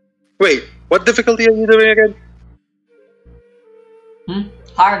 Wait, what difficulty are you doing again?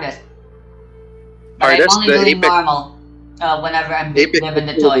 Hardest. But Hardest? I'm only The doing apex- normal. Whenever I'm Apex given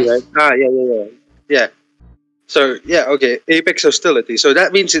the hostility, choice. right? Ah, yeah. Yeah. So, yeah, okay. Apex hostility. So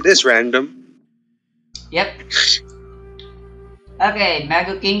that means it is random. Yep. Okay,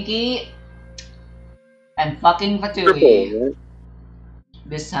 Mega Kinky and fucking Fatui. Triple, right?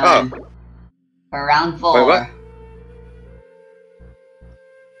 This time. For round 4. Wait, what?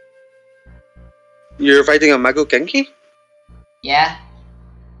 You're fighting a Mago Kenki? Yeah.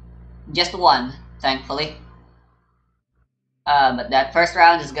 Just one, thankfully. But that first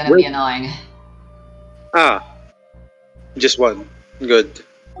round is gonna be annoying. Ah. Just one. Good.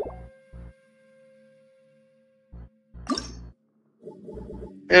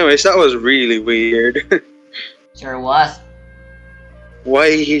 Anyways, that was really weird. Sure was. Why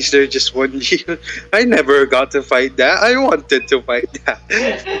is there just one Geo? I never got to fight that. I wanted to fight that.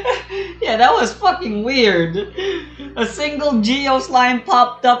 Yeah, that was fucking weird. A single Geo slime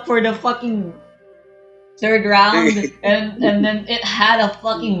popped up for the fucking third round, and then it had a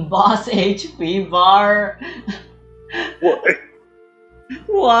fucking boss HP bar. What,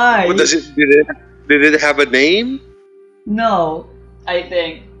 Why? what does it? Did it have a name? No, I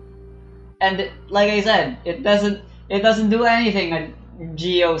think. And like I said, it doesn't do anything a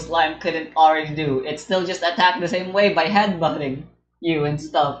Geo slime couldn't already do. It still just attack the same way by headbutting you and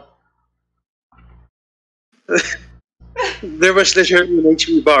stuff. There was literally an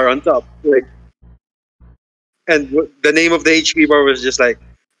HP bar on top, like, and the name of the HP bar was just like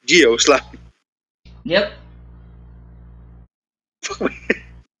Geo Slime. Yep.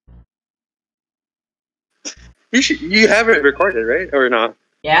 You have it recorded, right, or not?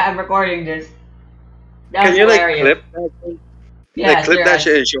 Yeah, I'm recording this. That Can was you like hilarious. clip that? Thing? Yeah, Like clip sure, that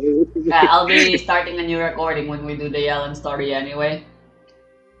shit and show it? Yeah, I'll be starting a new recording when we do the Yellen story anyway.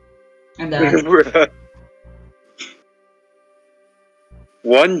 And Bruh.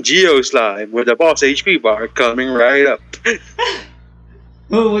 One Geo Slime with a boss HP bar coming right up.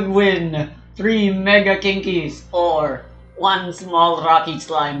 who would win? 3 Mega Kinkies or 1 small Rocky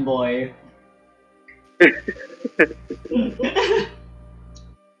Slime Boy?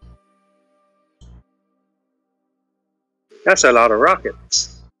 That's a lot of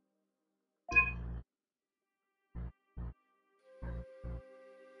rockets.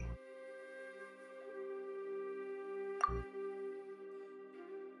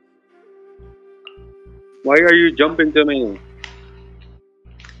 Why are you jumping to me?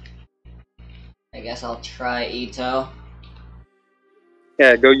 I guess I'll try Ito.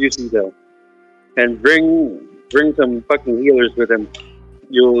 Yeah, go use Ito. And bring some fucking healers with him.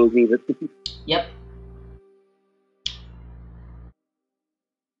 You'll need it. Yep.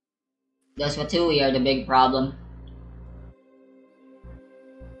 Those Fatui are the big problem.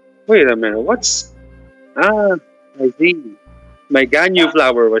 Wait a minute, what's... Ah, I see. My Ganyu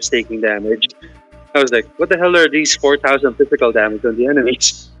flower was taking damage. I was like, what the hell are these 4,000 physical damage on the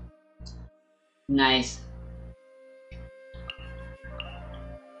enemies? Nice.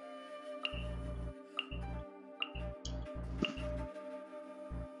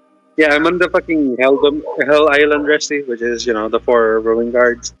 Yeah, I'm on the fucking Hell Island Resty, which is, the 4 rowing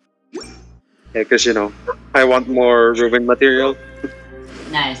guards. Yeah, because I want more Ruben material.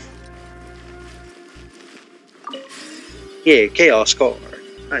 Nice. Yeah, chaos core.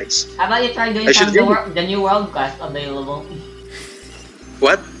 Nice. How about you try doing I some should of the, really. the new world quest available?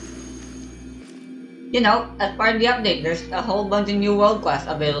 What? As part of the update, there's a whole bunch of new world quests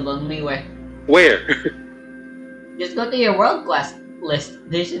available anyway. Where? Just go to your world quest list.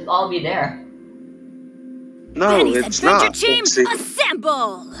 They should all be there. No, Benny's it's Adventure not. Team, Let's see.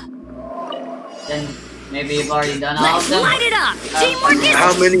 assemble! Then maybe you've already done all Let's of them. light it up! Teamwork is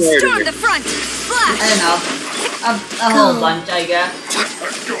How many are storm there? the front! I Flash! don't know. A whole bunch, I guess.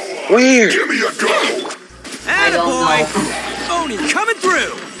 Where? I don't know. Attaboy! Oni coming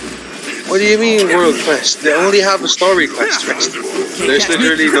through! What do you mean world quest? They only have a story quest. There's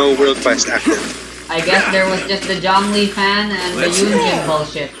literally no world quest active. I guess there was just the John Lee fan and the Yunjin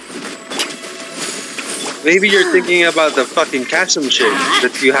bullshit. Maybe you're thinking about the fucking chasm shit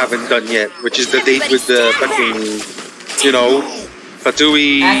that you haven't done yet, which is the date with the fucking,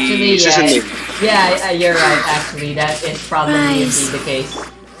 Fatui Actually, season. you're right. Actually, that is probably Nice. indeed the case.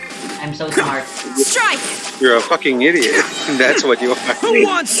 I'm so smart. Strike! You're a fucking idiot. That's what you are. Who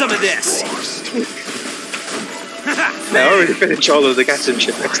wants some of this? I already finished all of the chasm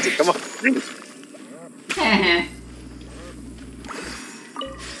shit. Come on.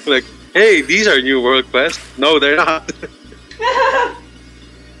 Like, hey, these are new world quests. No, they're not.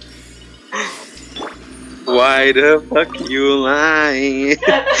 Why the fuck you lying?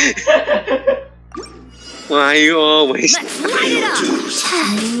 Why you always? Let's light it up!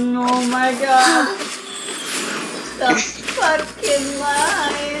 Oh my god. The fucking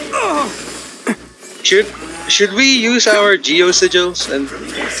line. Should we use our geo sigils and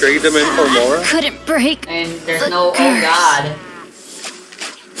trade them in for more? Couldn't break. And there's no, oh god.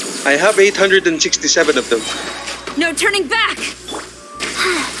 I have 867 of them, No turning back!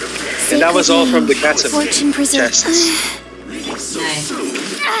 and that was all from the chasm Fortune preserve. chests. Nice.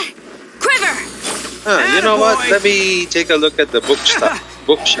 Quiver! You know what? Attaboy. Let me take a look at the bookshop.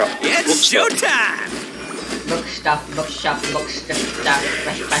 It's showtime! Bookshop.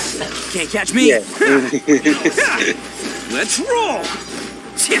 Can't catch me! Yeah. Let's roll!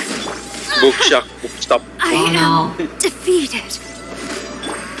 bookstop. I Oh am no. defeated.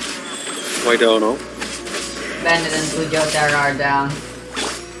 I don't know. Bandit and Fujo Terra are down.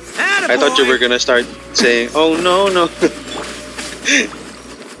 I thought you were gonna start saying, "Oh no, no."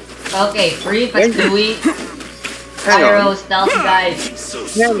 Okay, free Fatui. Hang Pyro on, stealth guys.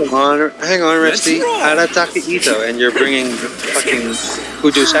 hang on, Resty. Let's roll. Arataki Ito, and you're bringing fucking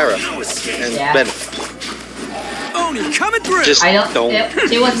Fuju Sarah and Yeah. Ben. Oni coming through! Just I don't. don't.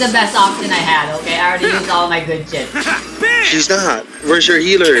 She was the best option I had. Okay, I already used all my good shit. Bam! She's not. Where's your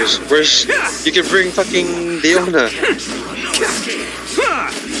healers? You can bring fucking Diona.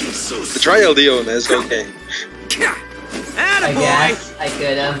 The trial Diona is okay. I Attaboy! guess I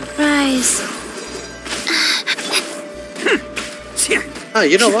could have. Rise.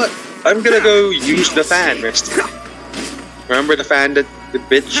 You know what? I'm gonna go use the fan, Resty. Remember the fan that the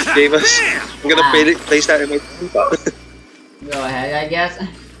bitch gave us? I'm gonna place that in my teapot. Go ahead, I guess.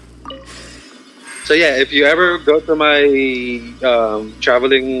 So yeah, if you ever go to my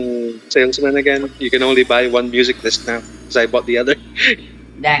traveling salesman again, you can only buy one music disc now, because I bought the other.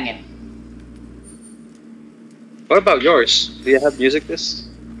 Dang it. What about yours? Do you have music discs?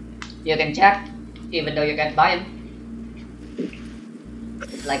 You can check, even though you can't buy them.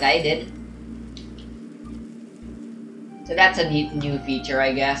 Like I did. So that's a neat new feature,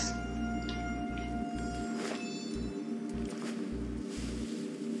 I guess.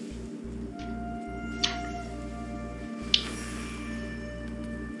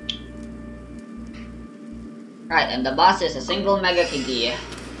 Right, and the boss is a single Mega Kiki.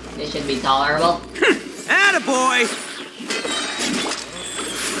 This should be tolerable. Attaboy!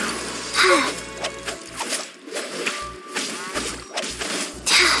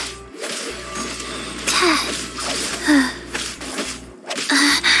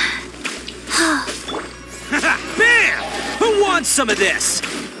 Bam! Who wants some of this?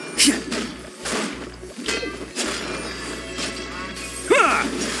 Ha!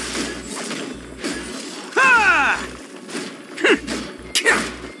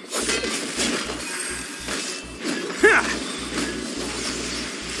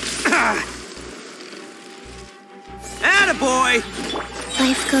 Ha! Attaboy!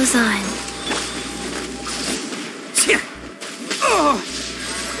 Life goes on. Oh!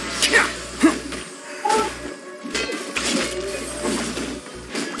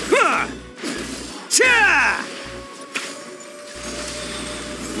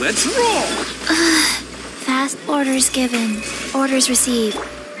 Let's roll! Fast orders given. Orders received.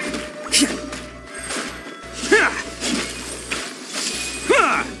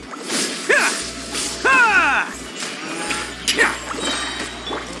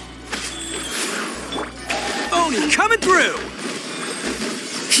 through!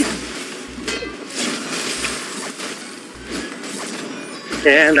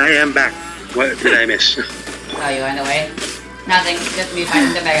 And I am back. What did I miss? Oh, you went away? Nothing, just me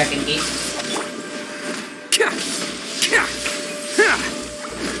finding the American key.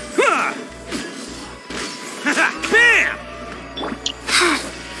 Bam!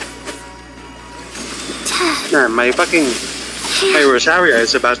 Man, my Rosaria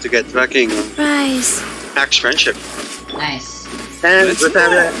is about to get fucking Rise. max friendship. Nice. And Let's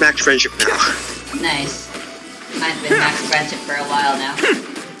Rosaria max friendship now. Nice. Mine's been max friendship for a while now.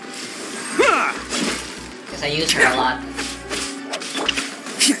 Because I use her a lot.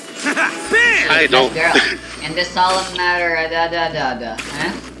 Bam! I don't. Girl, in this solemn matter,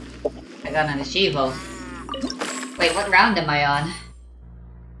 huh? I got an Shivo. Wait, what round am I on?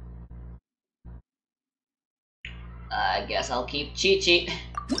 I guess I'll keep Chi-Chi.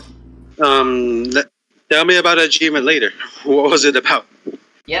 Tell me about achievement later. What was it about?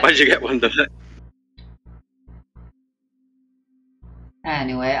 Yep. Why'd you get one done?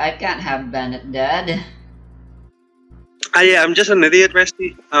 Anyway, I can't have Bennett dead. Yeah, I'm just an idiot,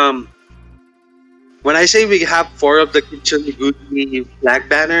 Resty. When I say we have 4 of the Kitsune Gucci flag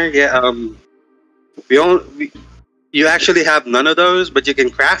banner, yeah, you actually have none of those, but you can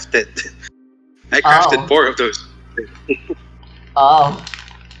craft it. I crafted 4 of those. Oh.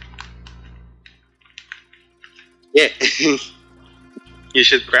 Yeah. You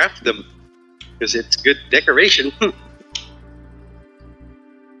should craft them. Because it's good decoration.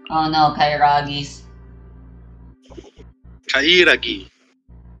 Oh no, Kairagis. Kairagi.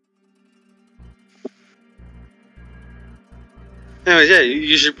 Anyways, yeah,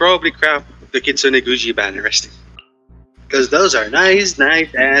 you should probably craft the Kitsune Gucci banner, Resty. Because those are nice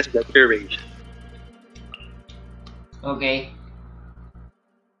ass decoration. Okay.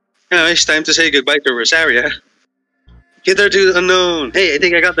 It's time to say goodbye to Rosaria. Hitherto unknown. Hey, I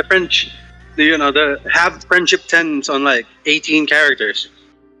think I got the French. The have friendship 10s on like 18 characters.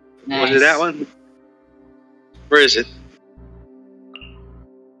 Nice. Was it that one? Where is it?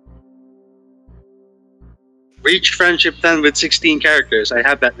 Reach friendship 10 with 16 characters. I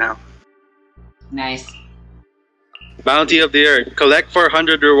have that now. Nice. Bounty of the Earth. Collect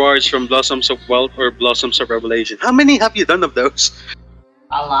 400 rewards from Blossoms of Wealth or Blossoms of Revelation. How many have you done of those?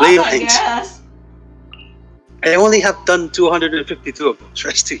 A lot, Ley I lines. guess. I only have done 252 of those,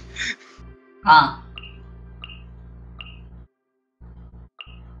 Resty. Huh.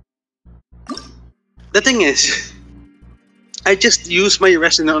 The thing is, I just use my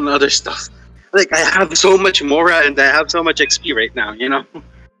resin on other stuff. Like, I have so much Mora and I have so much XP right now, you know?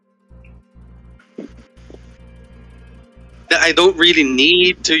 That I don't really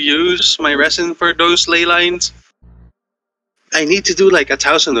need to use my resin for those ley lines. I need to do like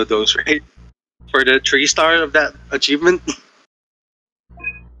 1,000 of those, right? For the 3-star of that achievement.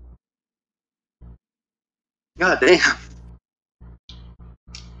 God damn.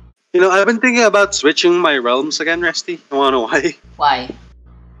 You know, I've been thinking about switching my realms again, Resty. I wanna know why. Why?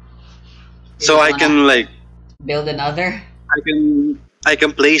 So You I wanna can like build another I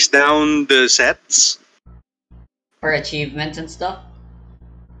can place down the sets. for achievements and stuff.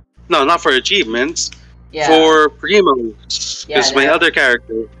 No, not for achievements. Yeah. For primos. Yeah, Because my they're- other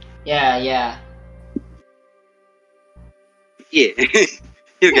character. Yeah. Yeah. you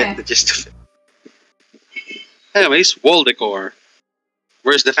Yeah. get the gist of it. Anyways, wall decor.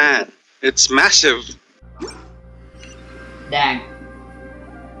 Where's the fan? It's massive. Dang.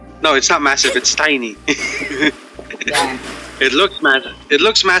 No, it's not massive, it's tiny. Dang. It looks massive. It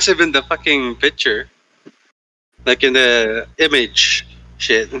looks massive in the fucking picture. Like in the image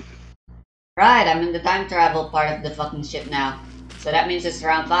shit. Right, I'm in the time travel part of the fucking shit now. So that means it's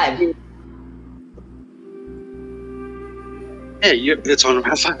round 5. Hey, it's on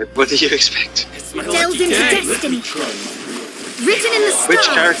round 5. What did you expect? It's my Delved lucky into day. destiny. Written in the stars. Which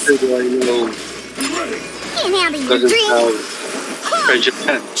character do I know Can't handle your doesn't dreams. have friendship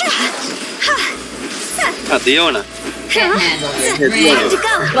 10? Diona. Can't handle your It's dreams. Time to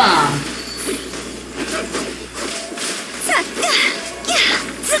go. Bomb.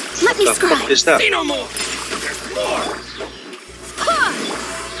 Let me The fuck scribe. is that? Say no more! There's more!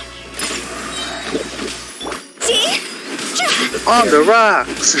 See? On the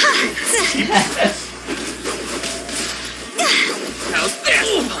rocks! How's this?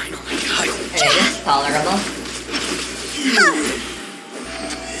 Finally, Hey, this is tolerable.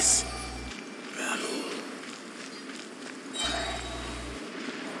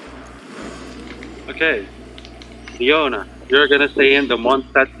 Okay. Diona, you're gonna stay in the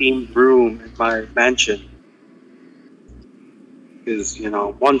Mondstadt themed room in my mansion. Because, you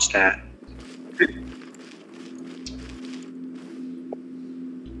know, Mondstadt.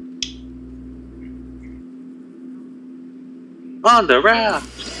 On the raft.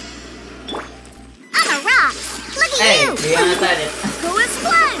 I'm a rock! Look at Hey, you! Rihanna said it. Go as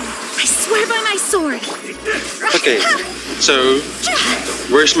one! I swear by my sword! Okay, so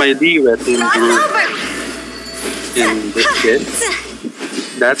where's my D-Ret in Cross group over! in this kit?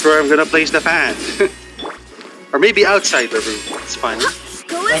 That's where I'm gonna place the fan. Or maybe outside the room. It's fine.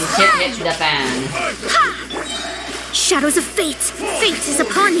 Go When as shit one! hits the fan. Shadows of fate! Fate is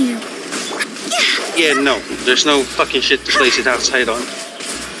upon you! Yeah, no. There's no fucking shit to place it outside on.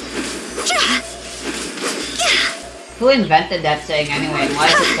 Who invented that saying anyway, and why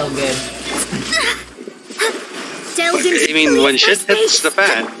is it so good? Delve into I mean, when shit space. hits the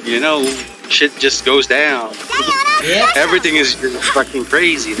fan, you know, shit just goes down. Yep. Everything is fucking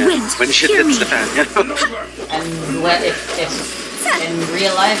crazy now. Wind, When shit hear hits me. the fan, you know? And well, if in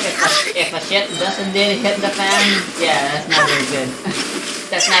real life, if a shit doesn't hit the fan, yeah, that's never good.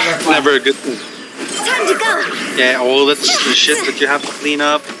 That's never fun. Never a good thing. Time to go! Yeah, all that's the shit that you have to clean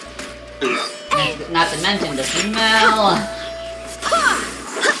up. Not to mention the smell.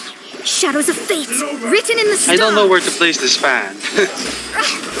 Shadows of fate! Written in the stars! I don't know where to place this fan.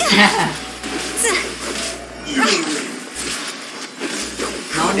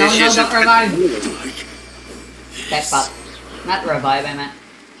 No, It's just don't a- revive. Step up. Not revive, I meant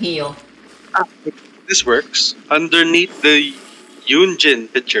heal. This works. Underneath the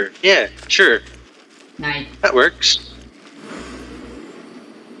Yunjin picture. Yeah, sure. Nice. That works.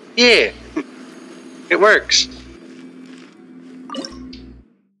 Yeah. It works.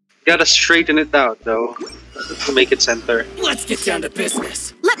 Gotta straighten it out though. To make it center. Let's get down to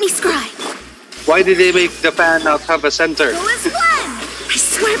business. Let me scribe! Why did they make the fan not have a center? Go as one! I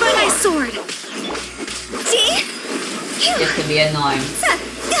swear by my sword! See? Just to be annoying.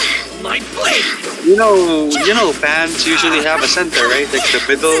 My blade! You know fans usually have a center, right? Like the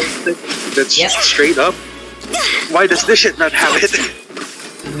middle thing that's Yep. straight up. Why does this shit not have it?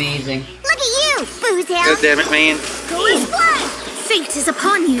 Amazing. Look at you, God Boozhound! damn it, man. Go as one! Fate is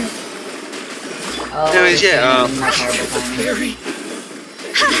upon you! Oh, Anyways, this yeah, thing is not horrible timing. Very.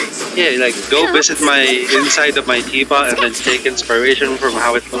 Yeah, like go visit my inside of my teapot and then take inspiration from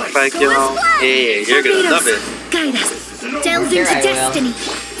how it looks like, you know. Yeah, you're gonna love it. Guide us! Delve Here into I will. destiny!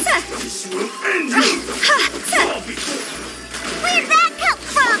 Where'd that come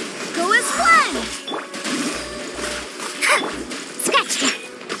from? Go as one! Scratch that!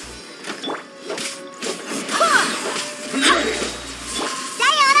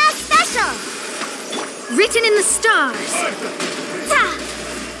 Sayonara special! Written in the stars!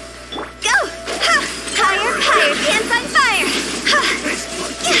 Go! Higher, higher, pants on fire!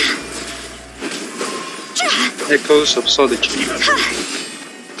 Echoes of Solitude.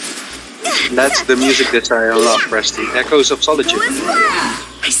 That's the music that I unlock, Rusty. Echoes of Go Solitude. as one!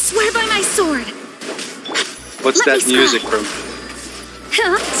 I swear by my sword! What's Let that me music from?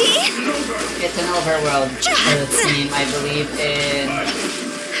 Huh? See? It's an overworld theme, I believe, in...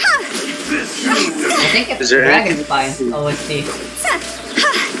 I think it's Is there Dragon anything- Spine OST.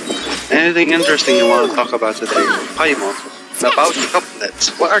 Anything interesting you want to talk about today? Paimon. About couplets.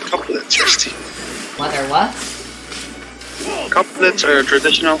 What are couplets, Rusty? What or what? Couplets are a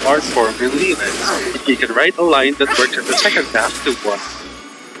traditional art form in Leland. You can write a line that works in the second half to one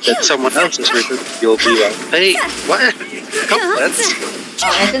that someone else has written, you'll be like, hey, what? Couplets?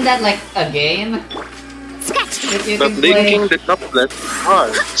 Oh, isn't that like a game? That you But can play? linking the couplet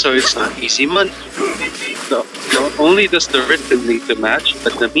hard, so it's not easy money. So, not only does the written need to match,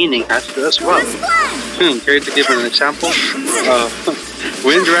 but the meaning has to as well. Care to give an example?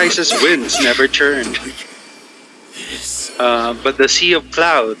 Wind rises, winds never churn. But the sea of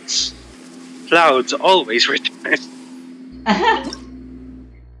clouds, clouds always return.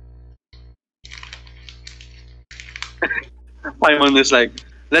 Paimon is like,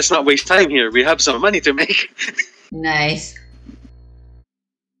 let's not waste time here. We have some money to make. Nice.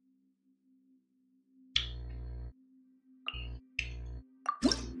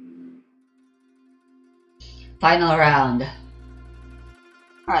 Final round.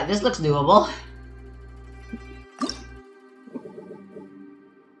 Alright, this looks doable.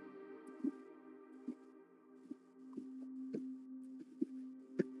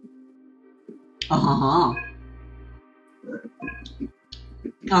 Uh-huh.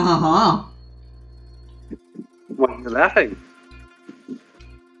 Uh-huh. Why are you laughing?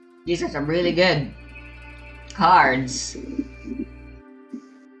 These are some really good cards.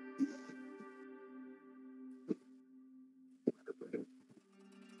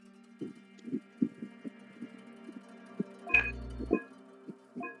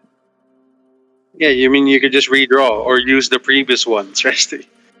 Yeah, you mean you could just redraw or use the previous ones, Resty?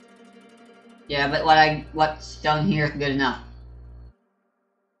 Yeah, but what's down here is good enough.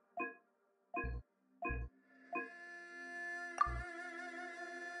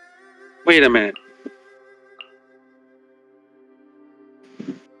 Wait a minute.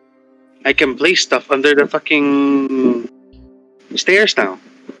 I can place stuff under the fucking stairs now.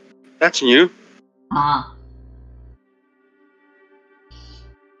 That's new. Ah.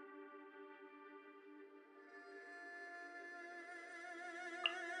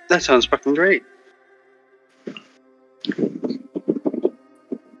 That sounds fucking great.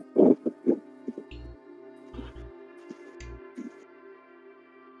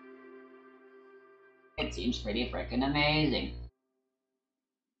 It seems pretty freaking amazing.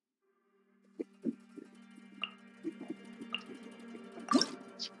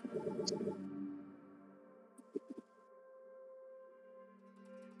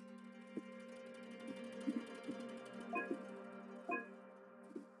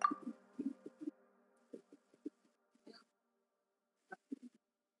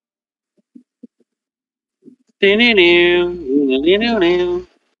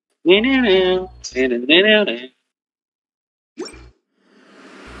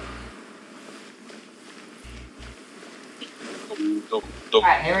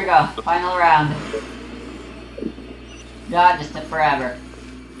 Alright, here we go. Final round. God, this took forever.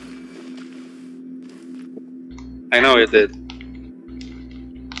 I know it did.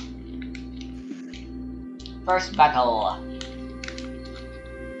 First battle.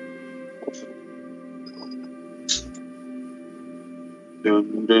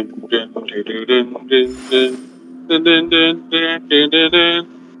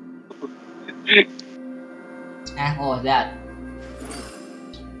 What was that?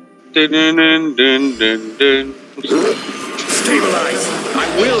 Stabilize. I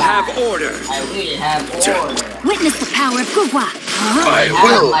will have order. I will have order. Witness the power of Gugwa. I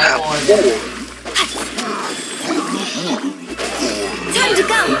will have order. Time to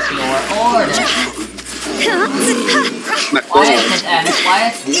go. It's your order. Why is it end?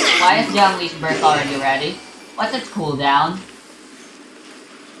 Why is Jiangli's birth already ready? What's its cooldown?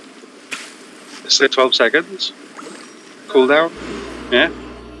 Say 12 seconds. Cooldown. Yeah.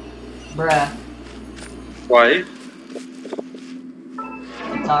 Bruh. Why?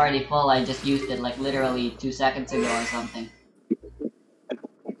 It's already full, I just used it like literally 2 seconds ago or something.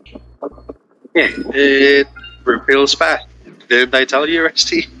 Yeah. It refills fast. Didn't I tell you,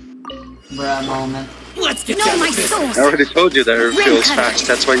 Rusty? Bruh moment. Let's get No, down my to business. sword. I already told you that it refills fast.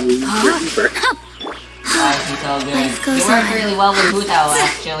 That's why you use your Reaper. Why is he so good? Life He goes worked on. really well with Hu Tao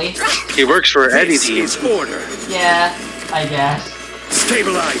actually. He works for any This team. is order. Yeah, I guess.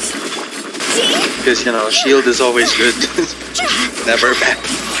 Stabilize. Because, you know, shield is always good. Never bad.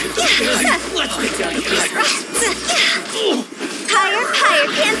 Let's get down to business. Higher,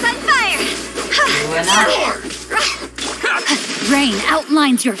 pants on fire. You and I. Rain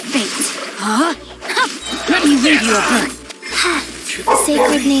outlines your fate. Let me read you a birth.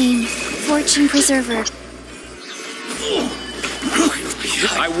 Sacred name, fortune preserver.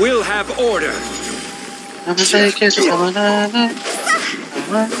 I will have order.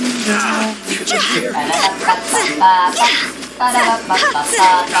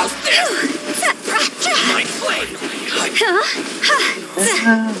 My blade.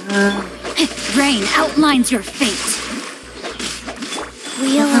 Rain outlines your fate.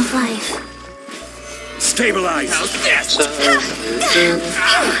 Wheel of life. Stabilize. How's this?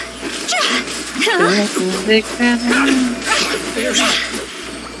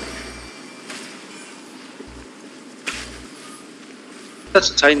 That's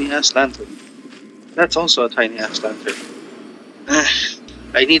a tiny ass lantern. That's also a tiny ass lantern.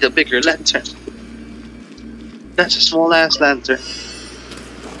 I need a bigger lantern. That's a small ass lantern.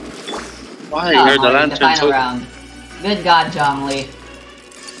 Why? You're the in the lantern final too. round. Good God, Zhongli.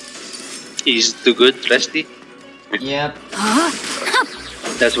 He's too good, Leslie. Yep.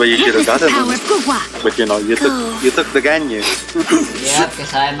 That's why you should have gotten Power him. of Gugwa. But you know, you took the Ganyu. Yep,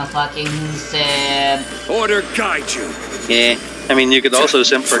 because I'm a fucking simp. Order guide you. Yeah. I mean, you could also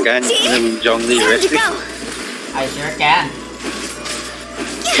simp for Ganyu. I mean, Zhongli, Time to Leslie. go. I sure can.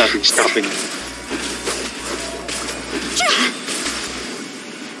 Nothing stopping you.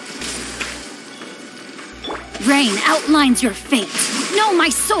 Rain outlines your fate. Know my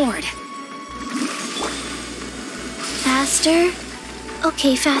sword. Faster?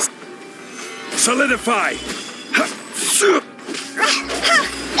 Okay, fast. Solidify.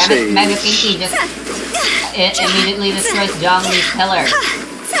 Mega Pinky just immediately destroys Zhongli's pillar.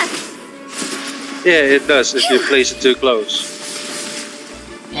 Yeah, it does if you place it too close.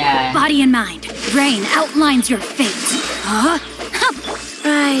 Yeah. Body and mind. Rain outlines your fate.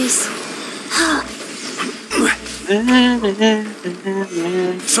 Rise.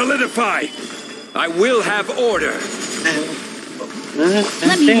 Solidify. I will have order.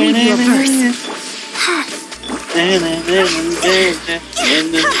 Let me read you a verse.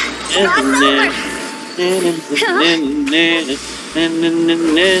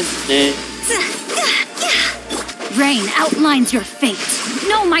 Rain outlines your fate.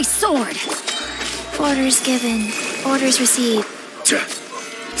 Know my sword. Orders given. Orders received.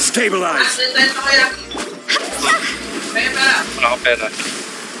 Stabilize. Wala akong pera.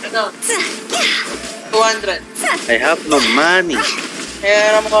 Ano? 200. I have no money.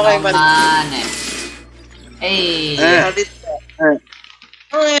 Kaya naman ko kay Oh, man. Hey. Here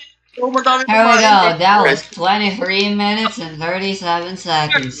we go. That was 23 minutes and 37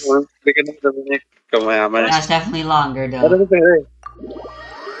 seconds. Hindi ka na narinig. Kamayaman. That's definitely longer, Ano though. ba pera eh?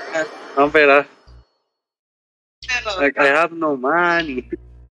 Ang pera? Like, I have no money.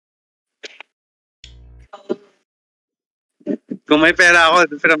 Kung may pera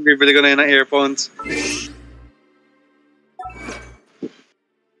ako, bibili ko na yun ng earphones.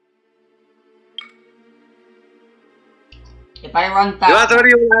 If I run Di ba, fast,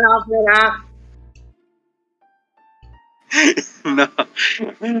 sorry, wala na akong pera. No.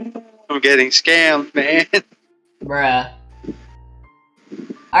 I'm getting scammed, man. bruh.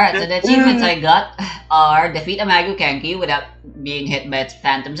 Alright, so the achievements I got are defeat a Magu Kenki without being hit by its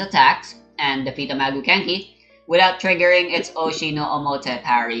Phantom's attacks, and defeat a Magu Kenki without triggering its Oshino Omote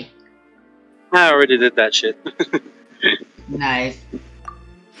parry. I already did that shit. Nice.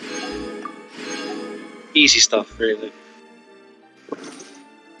 Easy stuff, really.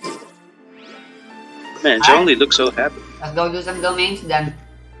 Man, Jolly looks so happy. Let's go do some domains then.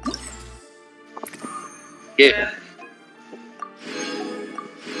 Yeah.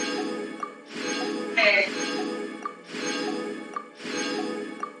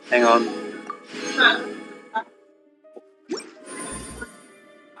 Hang on.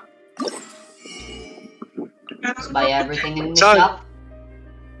 Let's buy everything in the Saan? shop.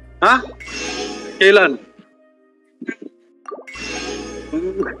 Ha? Kailan?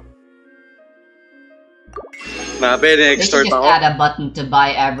 Nabe, They should na-extort just ako. add a button to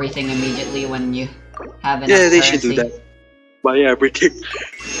buy everything immediately when you have enough Yeah, they currency. should do that. Buy everything.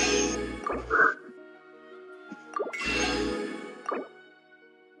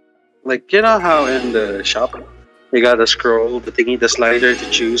 Like, you know how in the shop, you gotta scroll the thingy, the slider to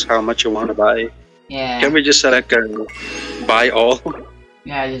choose how much you want to buy? Yeah. Can we just select buy all?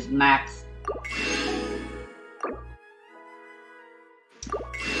 Yeah, just max.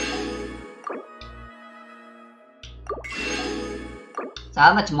 So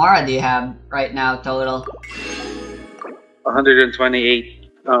how much Mora do you have right now total?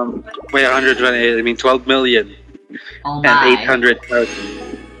 128. Wait, 128. I mean, 12 million Oh and my.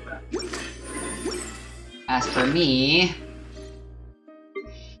 800,000. As for me,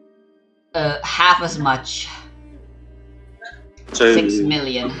 half as much. So 6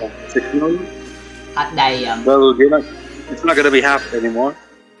 million. 6 million. Hot damn. Well, you know, it's not gonna be half anymore.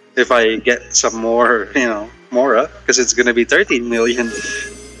 If I get some more, Mora, because it's gonna be 13 million.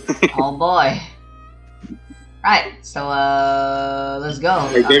 Oh boy. Right, so let's go.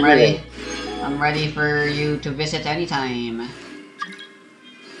 Hey, I'm give me ready. I'm ready for you to visit anytime.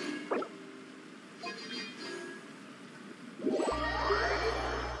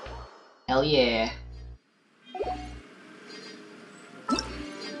 Hell yeah.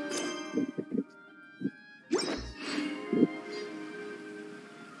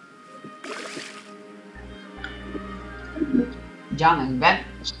 John and Ben,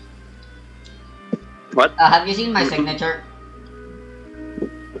 What? have you seen my signature?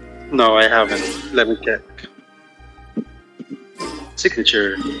 No, I haven't. Let me check.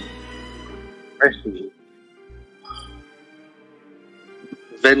 Signature. Recipe.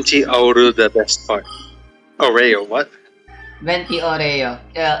 Venti Auru, the best part. Oreo, what? Venti Oreo.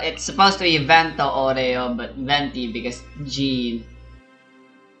 It's supposed to be Vento Oreo, but Venti because Gene.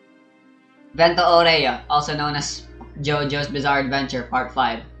 Vento Oreo, also known as JoJo's Bizarre Adventure Part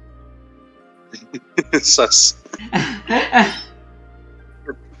 5. Sus.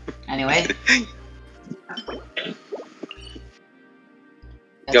 Anyway.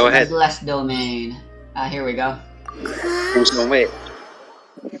 Go ahead. Less domain. Here we go. Crimson Wedge.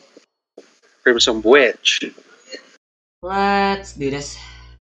 Crimson Wedge. Let's do this.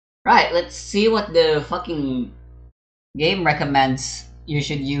 Right, let's see what the fucking game recommends you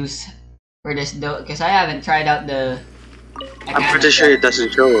should use for this because I haven't tried out the I'm pretty sure it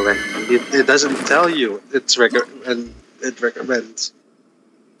doesn't show, right? It doesn't tell you and it recommends.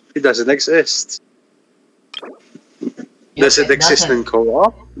 It doesn't exist. Does it exist in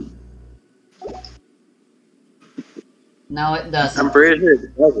co-op? No, it doesn't. I'm pretty sure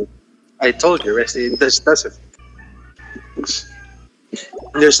it doesn't. I told you, Rusty, it just doesn't.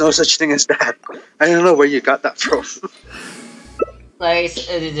 There's no such thing as that. I don't know where you got that from. Like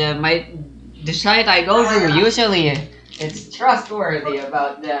the site I go to usually it's trustworthy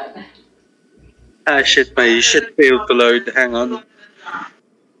about that. Ah, shit, my shit failed to load. Hang on.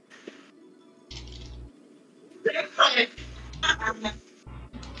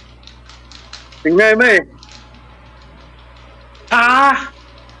 Tingnan mo eh. Ah!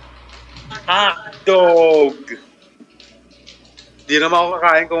 Hot dog! Di naman ako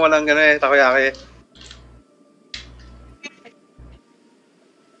kakain kung walang gano'n eh, takoyaki.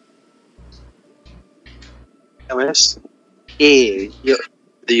 MS?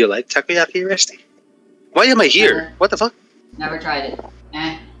 Do you like takoyaki, Resty? Why am I here? Never, What the fuck? never tried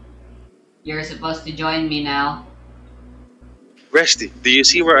it. You're supposed to join me now. Resty, do you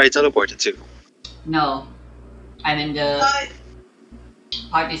see where I teleported to? No, I'm in the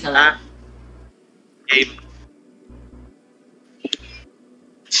party select. Ah. Game.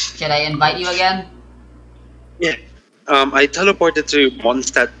 Should I invite you again? Yeah. I teleported to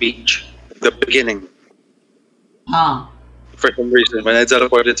Mondstadt Beach, the beginning, Huh? for some reason, when I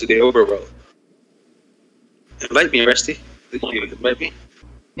teleported to the overworld. Invite me, Resty. Did you invite me?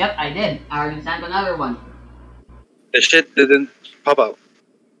 Yep, I did. I already sent another one. The shit didn't pop out.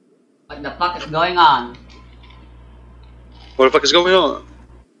 What the fuck is going on? What the fuck is going on?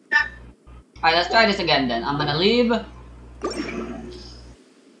 Alright, let's try this again then. I'm gonna leave.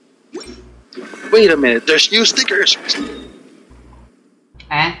 Wait a minute, there's new stickers!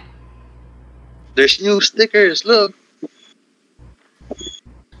 Eh? There's new stickers, look!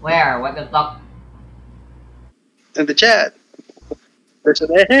 Where? What the fuck? In the chat. There's an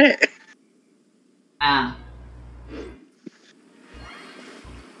eh. Ah.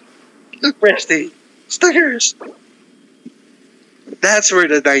 Look, Resty! Stickers! That's where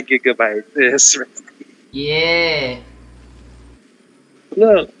the 9 gigabyte is. Yeah.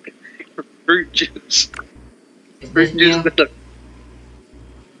 Look! Fruit juice. Is this Fruit juice. new? Look.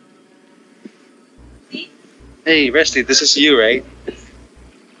 Hey, Resty, this is you, right?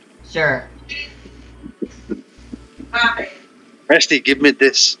 Sure. Resty, give me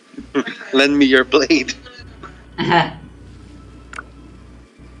this. Lend me your blade.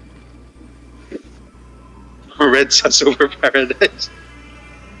 Red sauce over paradise.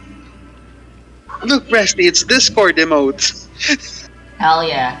 Look, Resty, it's Discord emotes. Hell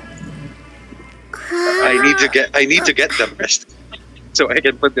yeah. I need to get them, Resty, so I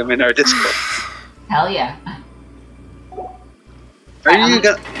can put them in our Discord. Hell yeah. Are you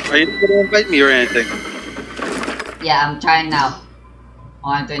gonna invite me or anything? Yeah, I'm trying now. I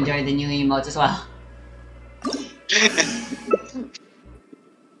want to enjoy the new emotes as well.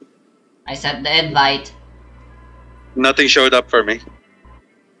 I sent the invite. Nothing showed up for me.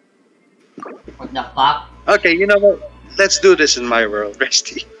 What the fuck? Okay, you know what? Let's do this in my world,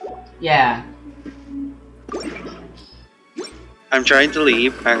 Resty. Yeah. I'm trying to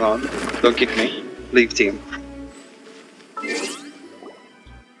leave. Hang on. Don't kick me. Leave team.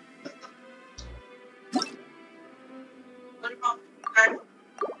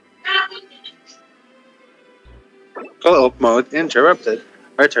 Co-op mode interrupted.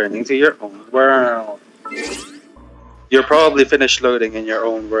 Returning to your own world. You're probably finished loading in your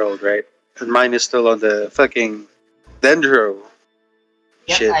own world, right? And mine is still on the fucking Dendro.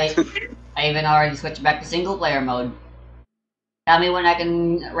 Yep, Shit. I even already switched back to single player mode. Tell me when I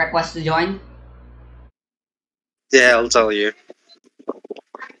can request to join. Yeah, I'll tell you.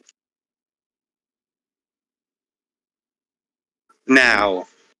 Now.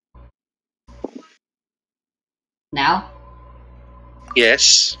 Now?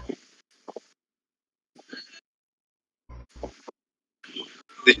 Yes.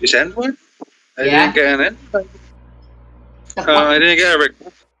 Did you send one? I Yeah. didn't get an invite. The fuck? I didn't get a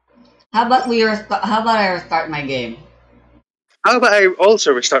request. How about I restart my game? How about I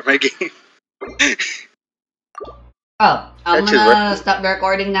also restart my game? Oh, I'm That should gonna work. stop the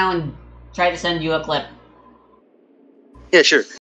recording now and try to send you a clip. Yeah, sure.